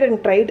tested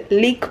and tried,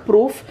 league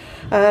proof.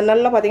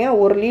 நல்லா பார்த்தீங்கன்னா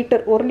 1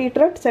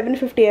 லிட்டர்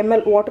 750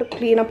 ml வாட்டர்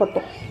க்ளீனாக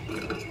பற்றும்.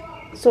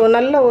 ஸோ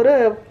நல்ல ஒரு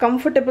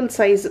கம்ஃபர்டபுள்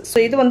சைஸ். ஸோ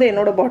இது வந்து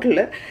என்னோடய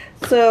பாட்டில்.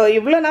 ஸோ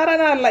இவ்வளோ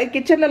நேரம் நான்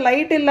கிச்சனில்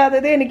லைட்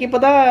இல்லாததே எனக்கு இப்போ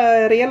தான்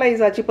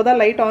ரியலைஸ் ஆச்சு. இப்போ தான்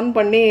லைட் ஆன்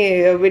பண்ணி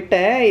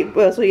விட்டேன்.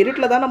 இப்போ ஸோ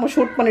இருட்டில் தான் நம்ம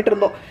ஷூட் பண்ணிகிட்டு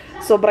இருந்தோம்.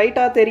 ஸோ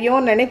பிரைட்டாக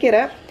தெரியும்னு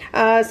நினைக்கிறேன்.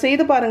 ஸோ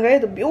இது பாருங்கள்.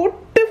 இது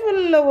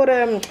பியூட்டிஃபுல் ஒரு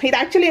இது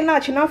ஆக்சுவலி என்ன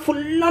ஆச்சுன்னா,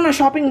 ஃபுல்லாக நான்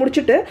ஷாப்பிங்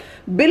முடிச்சுட்டு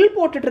பில்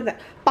போட்டுட்டு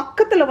இருந்தேன்.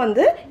 பக்கத்தில்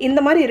வந்து இந்த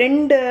மாதிரி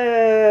 2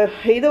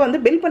 இது வந்து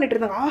பில் பண்ணிட்டு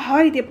இருந்தாங்க. ஆஹா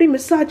இது எப்படி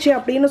மிஸ் ஆச்சு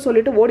அப்படின்னு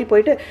சொல்லிட்டு ஓடி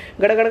போயிட்டு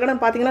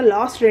கடகடன்னு பார்த்தீங்கன்னா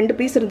லாஸ்ட் 2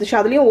 பீஸ் இருந்துச்சு.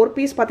 அதுலேயும் ஒரு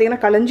பீஸ்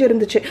பார்த்தீங்கன்னா கலைஞ்சு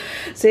இருந்துச்சு.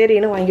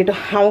 சரின்னு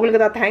வாங்கிட்டோம்.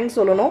 அவங்களுக்கு தான் தேங்க்ஸ்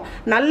சொல்லணும்.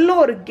 நல்ல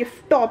ஒரு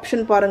கிஃப்ட்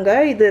ஆப்ஷன்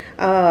பாருங்கள். இது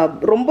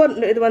ரொம்ப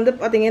இது வந்து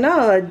பார்த்தீங்கன்னா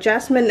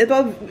ஜாஸ்மின்.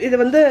 இது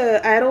வந்து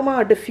அரோமா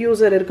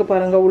டிஃப்யூசர் இருக்குது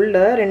பாருங்கள். உள்ள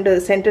 2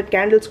 சென்டட்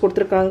கேண்டில்ஸ்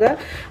கொடுத்துருக்காங்க.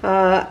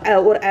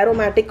 ஒரு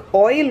அரோமேட்டிக்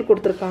ஆயில்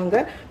கொடுத்துருக்காங்க.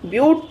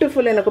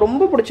 பியூட்டிஃபுல். எனக்கு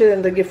ரொம்ப பிடிச்சது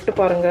இந்த கிஃப்ட்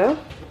பாருங்கள்.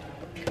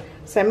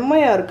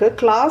 செம்மையாக இருக்குது,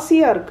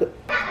 கிளாஸியாக இருக்குது.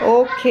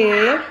 ஓகே,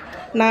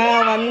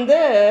 நான் வந்து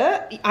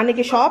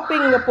அன்றைக்கி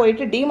ஷாப்பிங்க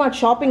போயிட்டு டிமார்ட்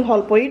ஷாப்பிங்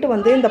ஹால் போயிட்டு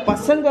வந்து இந்த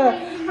பசங்க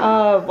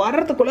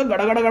வர்றதுக்குள்ளே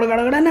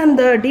கடகடன்னு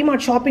அந்த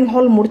டிமார்ட் ஷாப்பிங்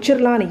ஹால்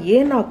முடிச்சிடலான்னு.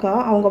 ஏன்னாக்கா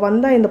அவங்க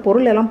வந்தால் இந்த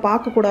பொருள் எல்லாம்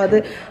பார்க்கக்கூடாது.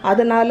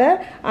 அதனால்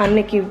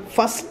அன்றைக்கி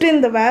ஃபஸ்ட்டு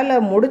இந்த வேலை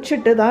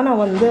முடிச்சுட்டு தான்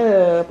நான் வந்து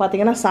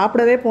பார்த்திங்கன்னா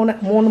சாப்பிடவே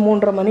போனேன்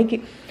 3-3:30 மணிக்கு.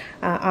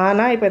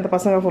 ஆனால் இப்போ இந்த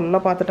பசங்க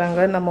ஃபுல்லாக பார்த்துட்டாங்க.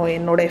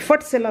 என்னோடய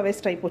எஃபர்ட்ஸ் எல்லாம்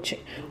வேஸ்ட் ஆகி போச்சு.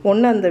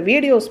 ஒன்று அந்த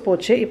வீடியோஸ்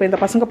போச்சு. இப்போ இந்த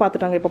பசங்க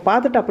பார்த்துட்டாங்க. இப்போ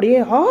பார்த்துட்டு அப்படியே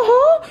ஆஹா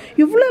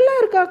இவ்வளோலாம்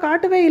இருக்கா,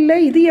 காட்டவே இல்லை,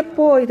 இது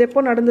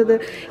எப்போ நடந்தது.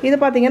 இது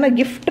பார்த்தீங்கன்னா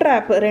கிஃப்ட்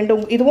ரேப் 2.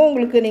 இதுவும்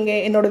உங்களுக்கு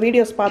நீங்கள் என்னோடய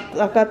வீடியோஸ்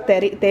பார்த்தாக்கா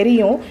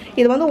தெரியும்.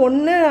 இது வந்து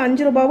ஒன்று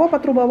 5 ரூபாவோ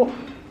 10 ரூபாவோ,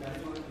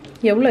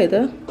 எவ்வளோ இது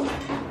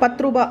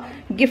 10 ரூபா.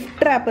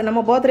 கிஃப்ட் ரேப்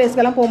நம்ம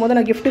பர்த்டேஸ்க்கெல்லாம் போகும்போது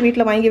நான் கிஃப்ட்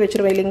வீட்டில் வாங்கி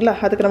வச்சுருவேன் இல்லைங்களா,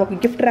 அதுக்கு நமக்கு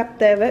கிஃப்ட் ரேப்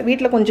தேவை.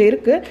 வீட்டில் கொஞ்சம்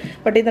இருக்குது,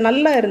 பட் இது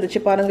நல்லா இருந்துச்சு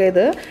பாருங்கள்.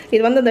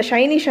 இது வந்து இந்த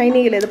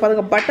ஷைனியில் இது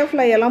பாருங்கள்,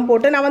 பட்டர்ஃப்ளை எல்லாம்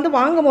போட்டு நான் வந்து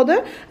வாங்கும் போது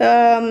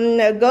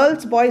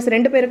கேர்ள்ஸ் பாய்ஸ்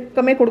 2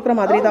 பேருக்குமே கொடுக்குற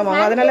மாதிரி தான்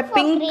வாங்க. அதனால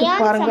பிங்க்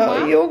பாருங்கள்.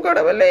 ஐயோ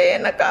கடவுளே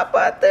என்ன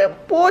காப்பாற்று,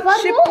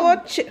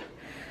 போச்சு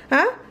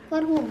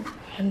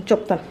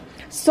சொப்தான்.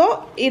 ஸோ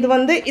இது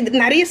வந்து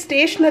நிறைய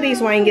ஸ்டேஷ்னரிஸ்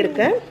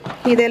வாங்கியிருக்கேன்.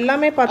 இது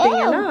எல்லாமே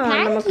பார்த்தீங்கன்னா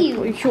நமக்கு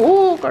ஐயோ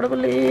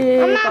கடவுளே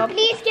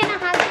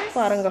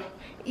பாருங்க,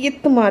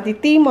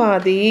 தீ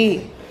மாதிரி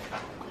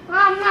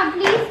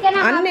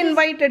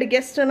அன்இன்வைட்டட்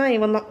கெஸ்ட்னா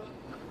இவன் தான்.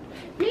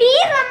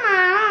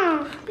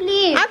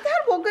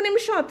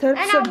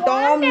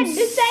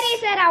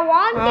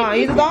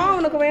 இதுதான்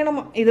அவனுக்கு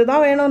வேணுமா,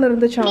 இதுதான் வேணும்னு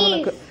இருந்துச்சு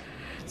அவனுக்கு.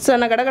 ஸோ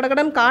நான்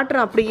கடகடன்னு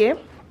காட்டுறேன் அப்படியே.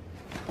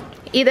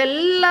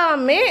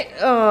 இதெல்லாமே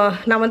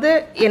நான் வந்து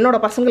என்னோட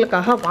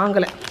பசங்களுக்காக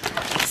வாங்கலை.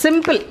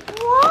 Simple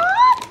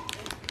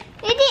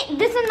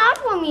This is not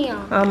for me.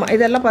 ஆமா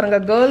இதெல்லாம் பாருங்க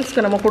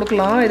கேர்ள்ஸ்க்கு நம்ம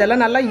கொடுக்கலாம்.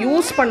 இதெல்லாம் நல்லா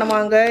யூஸ்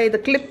பண்ணுவாங்க. இது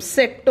கிளிப்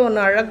செட்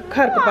ஒன்று அழகா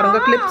இருக்கு பாருங்க,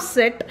 கிளிப்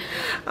செட்.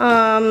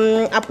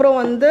 அப்புறம்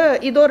வந்து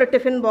இது ஒரு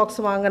டிஃபன்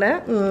பாக்ஸ் வாங்கினேன்.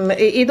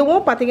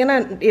 இதுவும் பார்த்தீங்கன்னா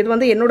இது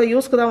வந்து என்னோட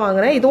யூஸ்க்கு தான்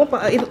வாங்கினேன். இதுவும்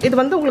இது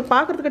வந்து உங்களுக்கு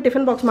பார்க்கறதுக்கு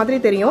டிஃபன் பாக்ஸ் மாதிரி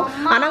தெரியும்,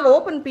 ஆனால்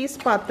ஓப்பன் பீஸ்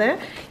பார்த்தேன்.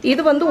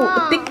 இது வந்து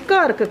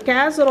திக்காக இருக்கு,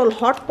 கேசரோல்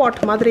ஹாட்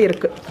பாட் மாதிரி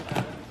இருக்கு.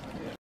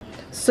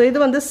 ஸோ இது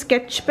வந்து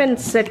ஸ்கெட்ச் பென்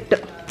செட்.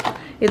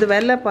 இது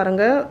விலை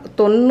பாருங்கள்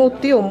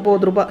 99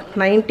 ரூபாய்,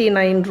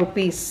 99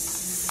 rupees.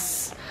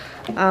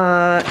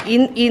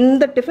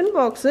 இந்த டிஃபன்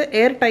பாக்ஸு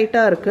ஏர்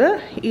டைட்டாக இருக்குது.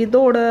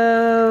 இதோட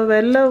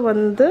விலை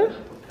வந்து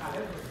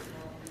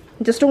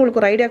ஜஸ்ட்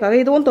உங்களுக்கு ஒரு ஐடியாக்காக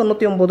இதுவும்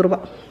 99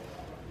 ரூபாய்,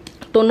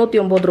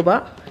 99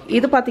 ரூபாய்.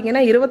 இது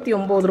பார்த்தீங்கன்னா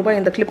 29 ரூபாய்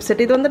இந்த கிளிப்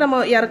செட். இது வந்து நம்ம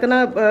யாருக்குன்னா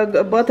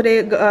பர்த்டே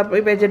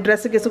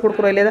ட்ரெஸ்ஸு கெஸ்ஸு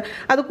கொடுக்குறோம் இல்லையா,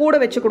 அது கூட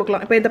வச்சு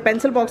கொடுக்கலாம். இப்போ இந்த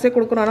பென்சில் பாக்ஸே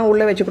கொடுக்குறோன்னா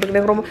உள்ளே வச்சு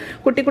கொடுக்கலாம். ரொம்ப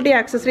குட்டி குட்டி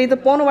ஆக்சஸரி. இது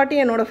போன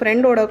வாட்டி என்னோடய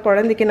ஃப்ரெண்டோட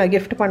குழந்தைக்கு நான்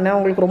கிஃப்ட் பண்ணேன்.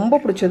 அவங்களுக்கு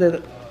ரொம்ப பிடிச்சது.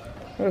 இது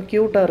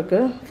க்யூட்டாக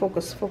இருக்குது.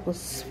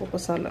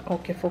 ஃபோக்கஸ் ஆகல.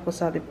 ஓகே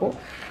ஃபோக்கஸ் ஆகுது இப்போது.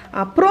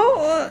 அப்புறம்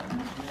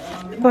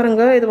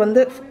பாருங்கள் இது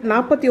வந்து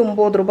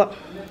 49 ரூபாய்.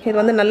 இது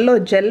வந்து நல்ல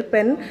ஜெல்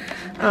பென்.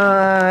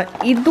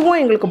 இதுவும்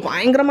எங்களுக்கு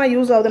பயங்கரமாக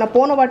யூஸ் ஆகுது. நான்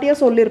போன வாட்டியே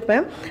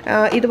சொல்லியிருப்பேன்.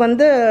 இது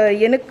வந்து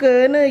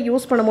எனக்குன்னு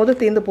யூஸ் பண்ணும்போது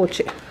தீர்ந்து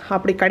போச்சு,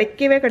 அப்படி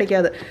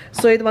கிடைக்காது.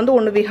 ஸோ இது வந்து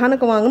ஒன்று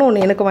விஹானுக்கு வாங்கினேன்,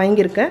 ஒன்று எனக்கு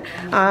வாங்கியிருக்கேன்.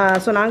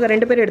 ஸோ நாங்கள்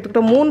 2 பேர்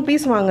எடுத்துக்கிட்டோம். 3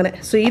 பீஸ் வாங்கினேன்.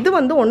 ஸோ இது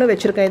வந்து ஒன்று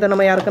வச்சுருக்கேன், இதை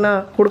நம்ம யாருக்குன்னா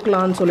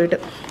கொடுக்கலான்னு சொல்லிட்டு.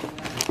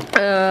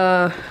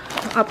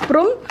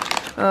 அப்புறம்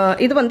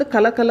இது வந்து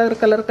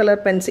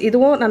கலர் பென்ஸ்.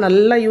 இதுவும் நான்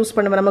நல்லா யூஸ்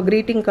பண்ணுவேன். நம்ம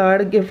க்ரீட்டிங்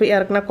கார்டு கிஃப்ட்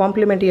யாருக்குன்னா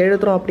காம்ப்ளிமெண்ட்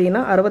எழுதுகிறோம்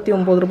அப்படின்னா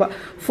 69 ரூபாய்.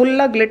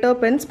 ஃபுல்லாக கிளிட்டர்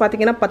பென்ஸ்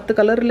பார்த்தீங்கன்னா 10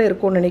 கலரில்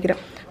இருக்கும்னு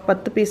நினைக்கிறேன்.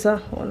 10 பீஸா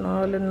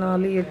 4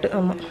 4 8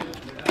 ஆமாம்.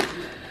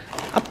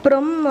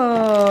 அப்புறம்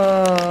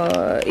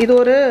இது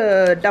ஒரு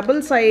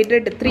double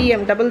sided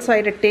 3M double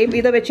sided tape.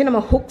 இதை வச்சு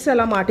நம்ம ஹுக்ஸ்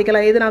எல்லாம்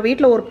மாட்டிக்கலாம். இது நான்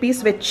வீட்டில் ஒரு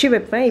பீஸ் வச்சு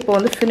வைப்பேன். இப்போ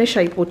வந்து ஃபினிஷ்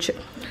ஆகி போச்சு.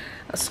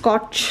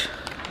 ஸ்காட்ச்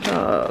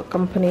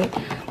கம்பெனி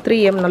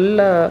 3M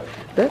நல்ல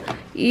இது.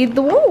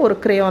 இதுவும் ஒரு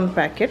கிரேயான்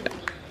பேக்கெட்,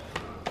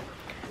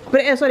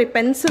 சாரி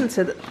பென்சில்ஸ்.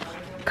 இது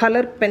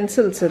கலர்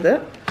பென்சில்ஸ் இது.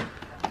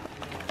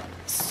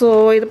 ஸோ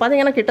இது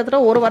பார்த்தீங்கன்னா கிட்டத்தட்ட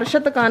ஒரு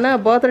வருஷத்துக்கான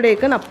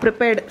பர்த்டேக்கு நான்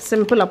ப்ரிப்பேர்டு.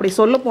 சிம்பிள் அப்படி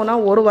சொல்ல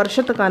போனால் ஒரு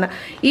வருஷத்துக்கான.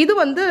 இது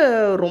வந்து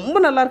ரொம்ப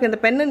நல்லாயிருக்கு. இந்த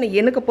பென்னு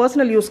எனக்கு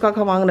பர்சனல்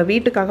யூஸ்க்காக வாங்கினேன்,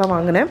 வீட்டுக்காக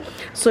வாங்கினேன்.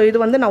 ஸோ இது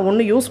வந்து நான்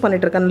ஒன்று யூஸ்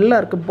பண்ணிகிட்ருக்கேன். நல்லா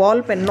இருக்குது.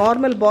 Ball pen,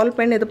 normal ball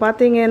pen. இது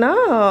பார்த்தீங்கன்னா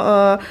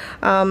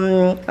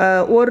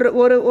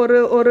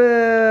ஒரு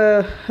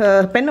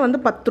பென்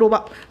வந்து 10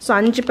 ரூபா. ஸோ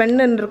 5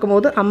 பென்னு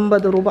இருக்கும்போது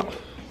 50 ரூபா.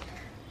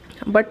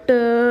 பட்டு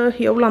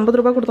எவ்வளோ 50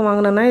 ரூபா கொடுத்து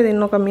வாங்கினேன்னா இது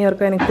இன்னும் கம்மியாக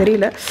இருக்கா எனக்கு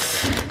தெரியல.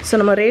 ஸோ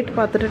நம்ம ரேட்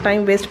பார்த்துட்டு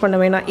டைம் வேஸ்ட் பண்ண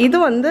வேணாம். இது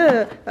வந்து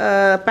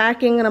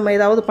பேக்கிங் நம்ம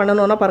ஏதாவது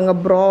பண்ணணுன்னா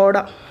பாருங்கள்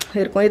ப்ராடாக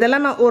இருக்கும்.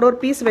 இதெல்லாம் நான் ஒரு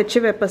பீஸ் வச்சு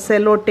வைப்பேன்.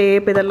 செல்லோ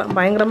டேப் இதெல்லாம்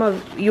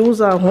பயங்கரமாக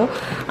யூஸ் ஆகும்.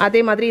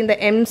 அதே மாதிரி இந்த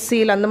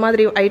எம்சீல் அந்த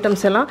மாதிரி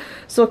ஐட்டம்ஸ் எல்லாம்.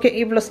 ஸோ ஓகே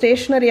இவ்வளோ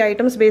ஸ்டேஷ்னரி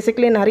ஐட்டம்ஸ்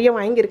பேசிக்கலி நிறைய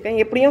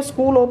வாங்கியிருக்கேன். எப்படியும்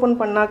ஸ்கூல் ஓப்பன்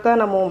பண்ணாக்கா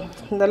நம்ம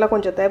இதெல்லாம்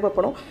கொஞ்சம்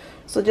தேவைப்படும்.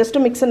 So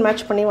just mix and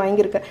match பண்ணி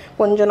வாங்கியிருக்கேன்.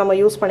 கொஞ்சம் நம்ம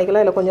யூஸ்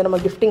பண்ணிக்கலாம், இல்லை கொஞ்சம் நம்ம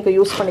கிஃப்டிங்க்கு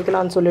யூஸ்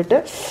பண்ணிக்கலாம்னு சொல்லிட்டு.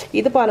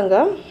 இது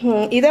பாருங்கள்,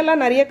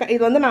 இதெல்லாம் நிறைய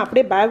இது வந்து நான்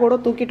அப்படியே பேக்கோடு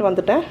தூக்கிட்டு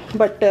வந்துட்டேன்.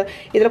 பட்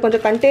இதில்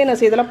கொஞ்சம்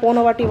கண்டெய்னர்ஸ் இதெல்லாம்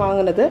போன வாட்டி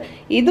வாங்கினது.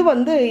 இது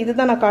வந்து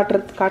இதுதான் நான்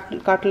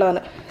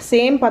காட்டலான்னு.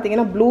 சேம்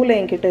பார்த்தீங்கன்னா ப்ளூவில்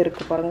என்கிட்ட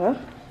இருக்குது பாருங்கள்.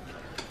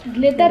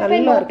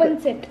 நல்லா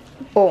இருக்கு.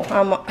 ஓ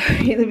ஆமாம்,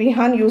 இது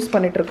விஹான் யூஸ்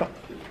பண்ணிகிட்ருக்கான்.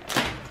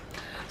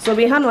 ஸோ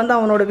விஹான் வந்து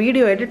அவனோட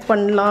வீடியோ எடிட்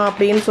பண்ணலாம்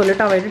அப்படின்னு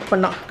சொல்லிட்டு அவன் எடிட்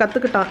பண்ணான்,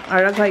 கற்றுக்கிட்டான்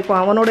அழகாக. இப்போ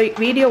அவனோட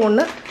வீடியோ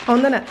ஒன்று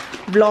அவன் தானே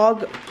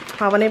வ்ளாக்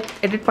அவனே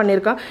எடிட்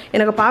பண்ணியிருக்கான்.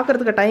 எனக்கு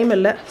பார்க்குறதுக்கு டைம்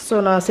இல்லை.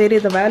 ஸோ நான் சரி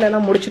இந்த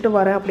வேலையெல்லாம் முடிச்சுட்டு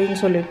வரேன் அப்படின்னு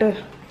சொல்லிட்டு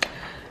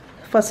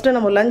ஃபஸ்ட்டு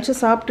நம்ம லஞ்சு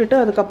சாப்பிட்டுட்டு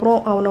அதுக்கப்புறம்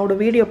அவனோட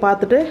வீடியோ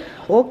பார்த்துட்டு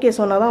ஓகே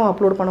சொன்னால் தான் அவன்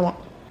அப்லோட் பண்ணுவான்.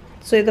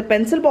 ஸோ இந்த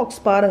பென்சில்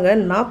பாக்ஸ்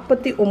பாருங்கள்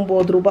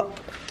 49 ரூபா.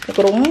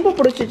 எனக்கு ரொம்ப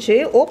பிடிச்சிச்சு.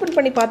 ஓப்பன்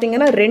பண்ணி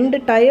பார்த்தீங்கன்னா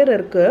 2 டயர்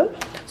இருக்குது.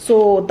 ஸோ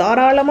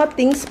தாராளமாக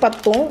திங்ஸ்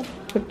பத்தும்.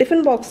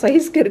 டிஃபன் பாக்ஸ்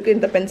சைஸ்க்கு இருக்குது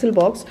இந்த பென்சில்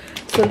பாக்ஸ்.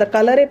 ஸோ இந்த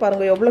கலரே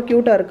பாருங்கள் எவ்வளோ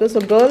க்யூட்டாக இருக்குது. ஸோ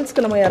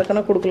கேர்ள்ஸ்க்கு நம்ம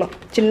யாருக்குன்னா கொடுக்கலாம்.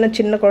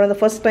 சின்ன குழந்தை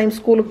ஃபர்ஸ்ட் டைம்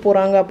ஸ்கூலுக்கு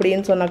போகிறாங்க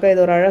அப்படின்னு சொன்னாக்கா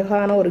இது ஒரு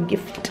அழகான ஒரு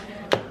கிஃப்ட்.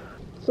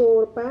 ஸோ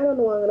ஒரு பேன்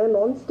ஒன்று வாங்கினேன்,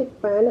 நான்ஸ்டிக்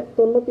பேன்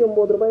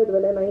 99 ரூபாய். இது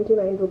விலை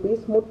 99 rupees.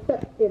 முட்டை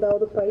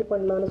ஏதாவது ஃப்ரை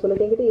பண்ணலான்னு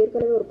சொல்லிட்டு என்கிட்ட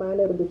ஏற்கனவே ஒரு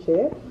பேன் இருந்துச்சு,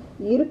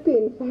 இருக்குது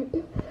இன்ஃபேக்ட்.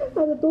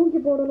 அதை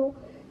தூக்கி போடணும்.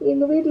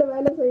 எங்கள் வீட்டில்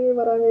வேலை செய்ய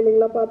வராங்க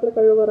இல்லைங்களா, பாத்திரம்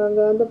கழுவ வராங்க.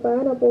 அந்த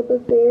பேனை போட்டு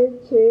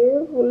தேய்ச்சி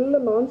ஃபுல்லாக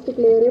நான்ஸ்டிக்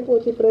லேயரே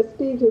போச்சு.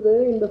 ப்ரெஸ்டீஜ் இது.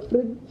 இந்த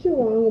ஃப்ரிட்ஜு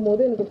வாங்கும்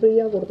போது எனக்கு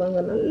ஃப்ரீயாக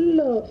கொடுத்தாங்க.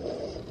 நல்ல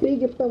ஃப்ரீ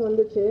கிஃப்டாக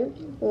வந்துச்சு.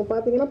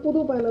 பார்த்தீங்கன்னா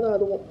புது பேனை தான்,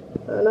 அதுவும்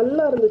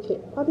நல்லா இருந்துச்சு.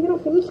 பார்த்தீங்கன்னா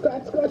ஃபுல்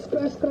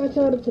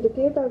ஸ்க்ராட்சாக இருந்துச்சு.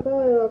 கேட்டாக்கா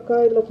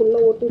அக்கா இதில்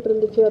ஃபுல்லாக ஒட்டிகிட்டு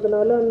இருந்துச்சு,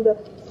 அதனால அந்த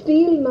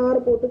ஸ்டீல்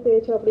நார் போட்டு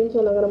தேய்ச்சி அப்படின்னு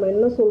சொன்னாங்க. நம்ம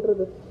என்ன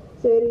சொல்கிறது,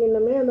 சரி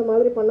இன்னமே அந்த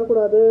மாதிரி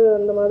பண்ணக்கூடாது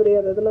அந்த மாதிரி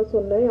அது இதெல்லாம்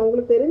சொன்னேன்.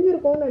 அவங்களுக்கு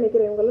தெரிஞ்சிருக்கோன்னு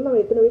நினைக்கிறேன். இவங்கெல்லாம்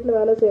நம்ம எத்தனை வீட்டில்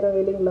வேலை செய்கிறாங்க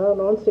இல்லைங்களா,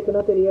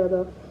 நான்ஸ்டிக்குன்னா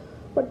தெரியாதா.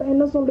 பட்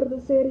என்ன சொல்கிறது,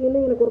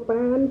 சரின்னு எனக்கு ஒரு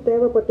பேன்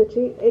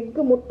தேவைப்பட்டுச்சு.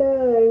 எக்கு முட்டை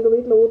எங்கள்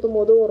வீட்டில் ஊற்றும்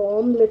போது ஒரு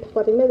ஆம்லெட்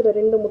பார்த்திங்கன்னா இதில்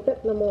 2 முட்டை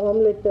நம்ம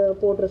ஆம்லெட்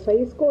போடுற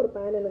சைஸ்க்கு ஒரு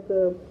பேன் எனக்கு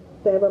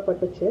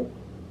தேவைப்பட்டுச்சு.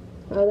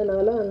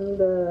 அதனால்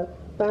அந்த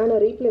பேனை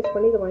ரீப்ளேஸ்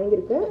பண்ணி இதை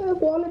வாங்கியிருக்கேன்.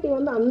 குவாலிட்டி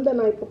வந்து அந்த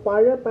நான் இப்போ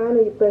பழைய பேன்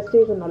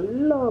ப்ரெஸ்டீஜ்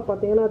நல்லா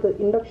பார்த்தீங்கன்னா அது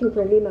இண்டக்ஷன்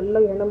ஃப்ரெண்ட்லி, நல்ல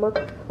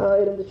எண்ணமாக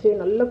இருந்துச்சு,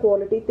 நல்ல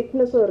குவாலிட்டி,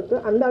 திக்னஸும்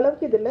இருக்குது. அந்த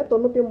அளவுக்கு இது இல்லை,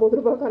 99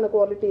 ரூபாய்க்கான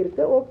குவாலிட்டி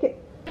இருக்குது. ஓகே,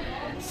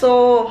 ஸோ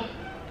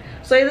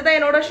இதுதான்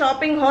என்னோட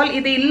ஷாப்பிங் ஹால்.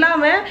 இது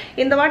இல்லாமல்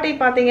இந்த வாட்டி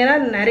பார்த்தீங்கன்னா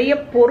நிறைய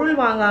பொருள்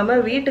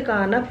வாங்காமல்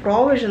வீட்டுக்கான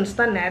ப்ராவிஷன்ஸ்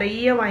தான்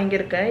நிறைய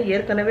வாங்கியிருக்கேன்.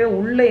 ஏற்கனவே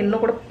உள்ளே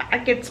இன்னும் கூட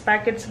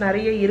பேக்கெட்ஸ்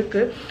நிறைய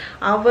இருக்குது.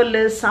 அவல்,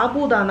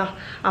 சாபுதானா,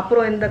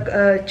 அப்புறம் இந்த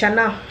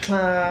சன்னா,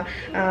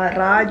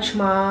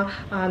 ராஜ்மா,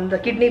 அந்த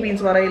கிட்னி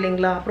பீன்ஸ் வர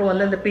இல்லைங்களா, அப்புறம்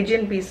வந்து அந்த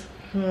பிஜன் பீஸ்,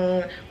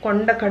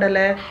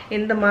 கொண்டக்கடலை,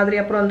 இந்த மாதிரி,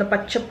 அப்புறம் அந்த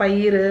பச்சை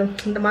பயிறு,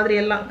 இந்த மாதிரி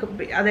எல்லாம்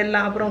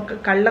அதெல்லாம், அப்புறம்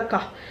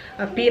கடலக்காய்,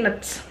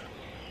 பீனட்ஸ்,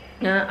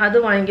 அது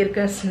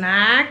வாங்கியிருக்கேன்.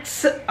 ஸ்நாக்ஸ்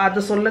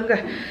அது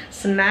சொல்லுங்கள்,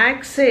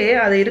 ஸ்நாக்ஸே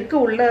அது இருக்கு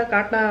உள்ள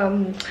காட்டினா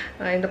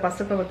இந்த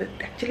பசங்க வந்து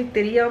ஆக்சுவலி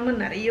தெரியாமல்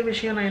நிறைய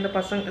விஷயம் நான் இந்த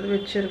பசங்க இது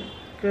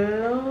வச்சுருக்கு.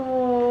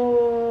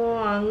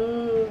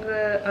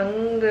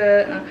 அங்கே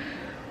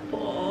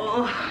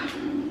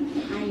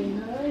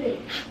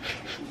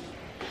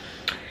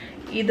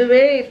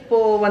இதுவே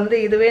இப்போது வந்து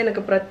இதுவே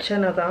எனக்கு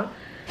பிரச்சனை தான்,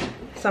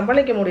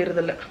 சமாளிக்க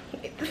முடியறதில்ல.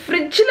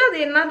 ஃப்ரிட்ஜில் அது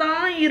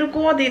என்னதான்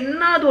இருக்கும், அது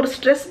என்ன, அது ஒரு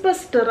ஸ்ட்ரெஸ்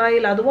பஸ்டரா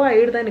இல்லை அதுவாக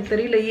ஆகிடுதான் எனக்கு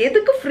தெரியல.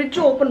 எதுக்கு ஃப்ரிட்ஜ்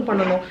ஓப்பன்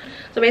பண்ணணும்?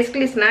 ஸோ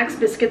பேசிக்கலி ஸ்நாக்ஸ்,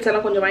 பிஸ்கெட்ஸ்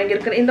எல்லாம் கொஞ்சம்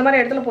வாங்கியிருக்கேன். இந்த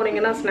மாதிரி இடத்துல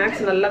போனீங்கன்னா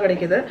ஸ்நாக்ஸ் நல்லா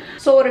கிடைக்குது.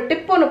 ஸோ ஒரு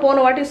டிப் ஒன்று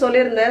போன வாட்டி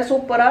சொல்லியிருந்தேன்,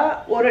 சூப்பராக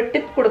ஒரு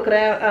டிப்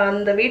கொடுக்குறேன்.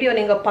 அந்த வீடியோ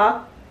நீங்கள்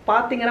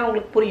பார்த்தீங்கன்னா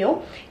உங்களுக்கு புரியும்,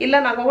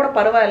 இல்லை நாங்கள் கூட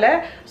பரவாயில்ல.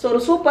 ஸோ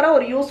ஒரு சூப்பராக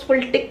ஒரு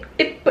யூஸ்ஃபுல்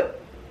டிப்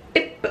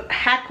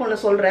ஹேக் ஒன்று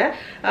சொல்கிறேன்,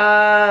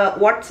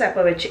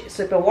 வாட்ஸ்ஆப்பை வச்சு. ஸோ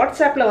இப்போ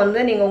வாட்ஸ்ஆப்பில் வந்து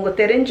நீங்கள் உங்கள்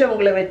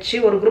தெரிஞ்சவங்களை வச்சு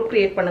ஒரு குரூப்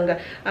க்ரியேட் பண்ணுங்கள்.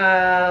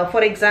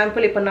 ஃபார்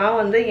எக்ஸாம்பிள் இப்போ நான்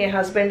வந்து என்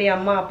ஹஸ்பண்ட், என்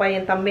அம்மா, அப்பா,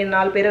 என் தம்பி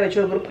 4 பேரை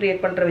வச்சு ஒரு குரூப்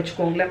க்ரியேட் பண்ணுற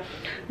வச்சுக்கோங்களேன்.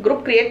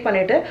 குரூப் க்ரியேட்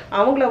பண்ணிவிட்டு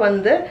அவங்கள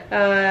வந்து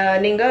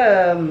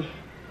நீங்கள்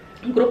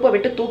குரூப்பை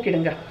விட்டு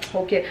தூக்கிடுங்க.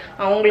 ஓகே,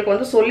 அவங்களுக்கு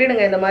வந்து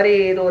சொல்லிடுங்க இந்த மாதிரி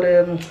இது ஒரு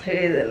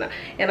இது,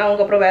 ஏன்னா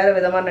அவங்க அப்புறம் வேறு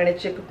விதமாக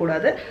நினச்சிக்க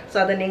கூடாது. ஸோ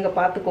அதை நீங்கள்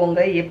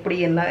பார்த்துக்கோங்க எப்படி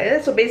என்ன.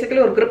 ஸோ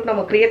பேசிக்கலி ஒரு குரூப்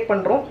நம்ம க்ரியேட்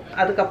பண்ணுறோம்,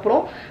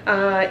 அதுக்கப்புறம்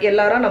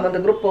எல்லாரும் நம்ம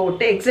அந்த குரூப்பை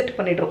விட்டு எக்ஸிட்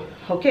பண்ணிடுறோம்.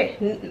 ஓகே,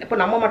 இப்போ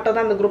நம்ம மட்டும்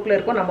தான் அந்த குரூப்பில்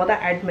இருக்கோம், நம்ம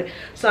தான் அட்மின்.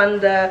 ஸோ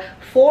அந்த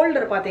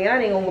ஃபோல்டர் பார்த்தீங்கன்னா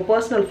நீங்கள் உங்கள்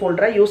பர்சனல்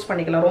ஃபோல்டரை யூஸ்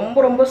பண்ணிக்கலாம்.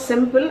 ரொம்ப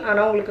சிம்பிள்,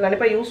 ஆனால் உங்களுக்கு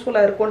கண்டிப்பாக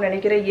யூஸ்ஃபுல்லாக இருக்கும்னு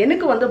நினைக்கிறேன்.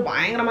 எனக்கு வந்து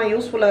பயங்கரமாக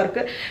யூஸ்ஃபுல்லாக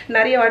இருக்குது.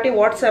 நிறைய வாட்டி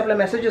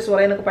வாட்ஸ்ஆப்பில் மெசேஜஸ்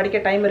வரும், எனக்கு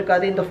படிக்க டைம்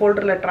இருக்காது, இந்த ஃபோல்டரில்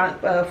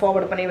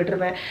ஃபார்வர்ட் பண்ணி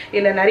விட்டுருவேன்.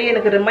 இல்லை நிறைய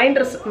எனக்கு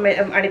ரிமைண்டர்ஸ்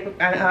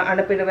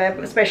அனுப்பிடுவேன்.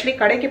 ஸ்பெஷலி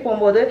கடைக்கு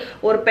போகும்போது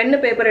ஒரு பென்னு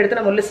பேப்பர் எடுத்து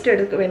நம்ம லிஸ்ட்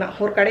எடுக்க வேணாம்.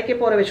 ஒரு கடைக்கு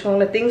போகிற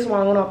வச்சுக்கோங்களேன், திங்ஸ்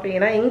வாங்கணும்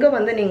அப்படின்னா இங்கே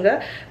வந்து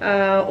நீங்கள்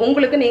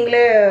உங்களுக்கு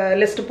நீங்களே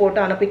லிஸ்ட்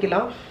போட்டு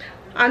அனுப்பிக்கலாம்.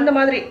 அந்த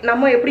மாதிரி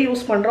நம்ம எப்படி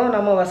யூஸ் பண்ணுறோம்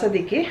நம்ம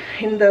வசதிக்கு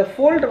இந்த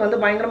ஃபோல்டர் வந்து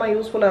பயங்கரமாக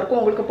யூஸ்ஃபுல்லாக இருக்கும்.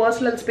 உங்களுக்கு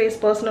personal space,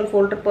 personal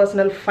folder,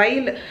 personal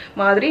file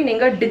மாதிரி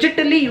நீங்கள்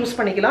டிஜிட்டலி யூஸ்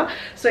பண்ணிக்கலாம்.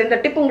 ஸோ இந்த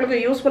டிப் உங்களுக்கு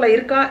யூஸ்ஃபுல்லாக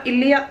இருக்கா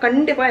இல்லையா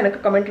கண்டிப்பாக எனக்கு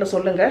கமெண்ட்டில்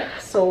சொல்லுங்கள்.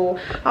 ஸோ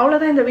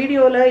அவ்வளோதான் இந்த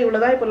வீடியோவில்,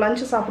 இவ்வளோதான். இப்போ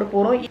லஞ்சு சாப்பிட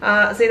போகிறோம்.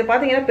 ஸோ இதை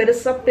பார்த்தீங்கன்னா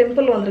பெருசாக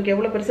பிம்பிள் வந்திருக்கு,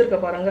 எவ்வளோ பெருசு இருக்க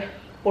பாருங்கள்,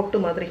 பொட்டு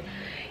மாதிரி.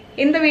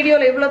 இந்த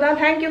வீடியோவில் இவ்வளோதான்.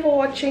 தேங்க்யூ ஃபார்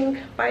வாட்சிங்.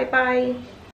 Bye bye.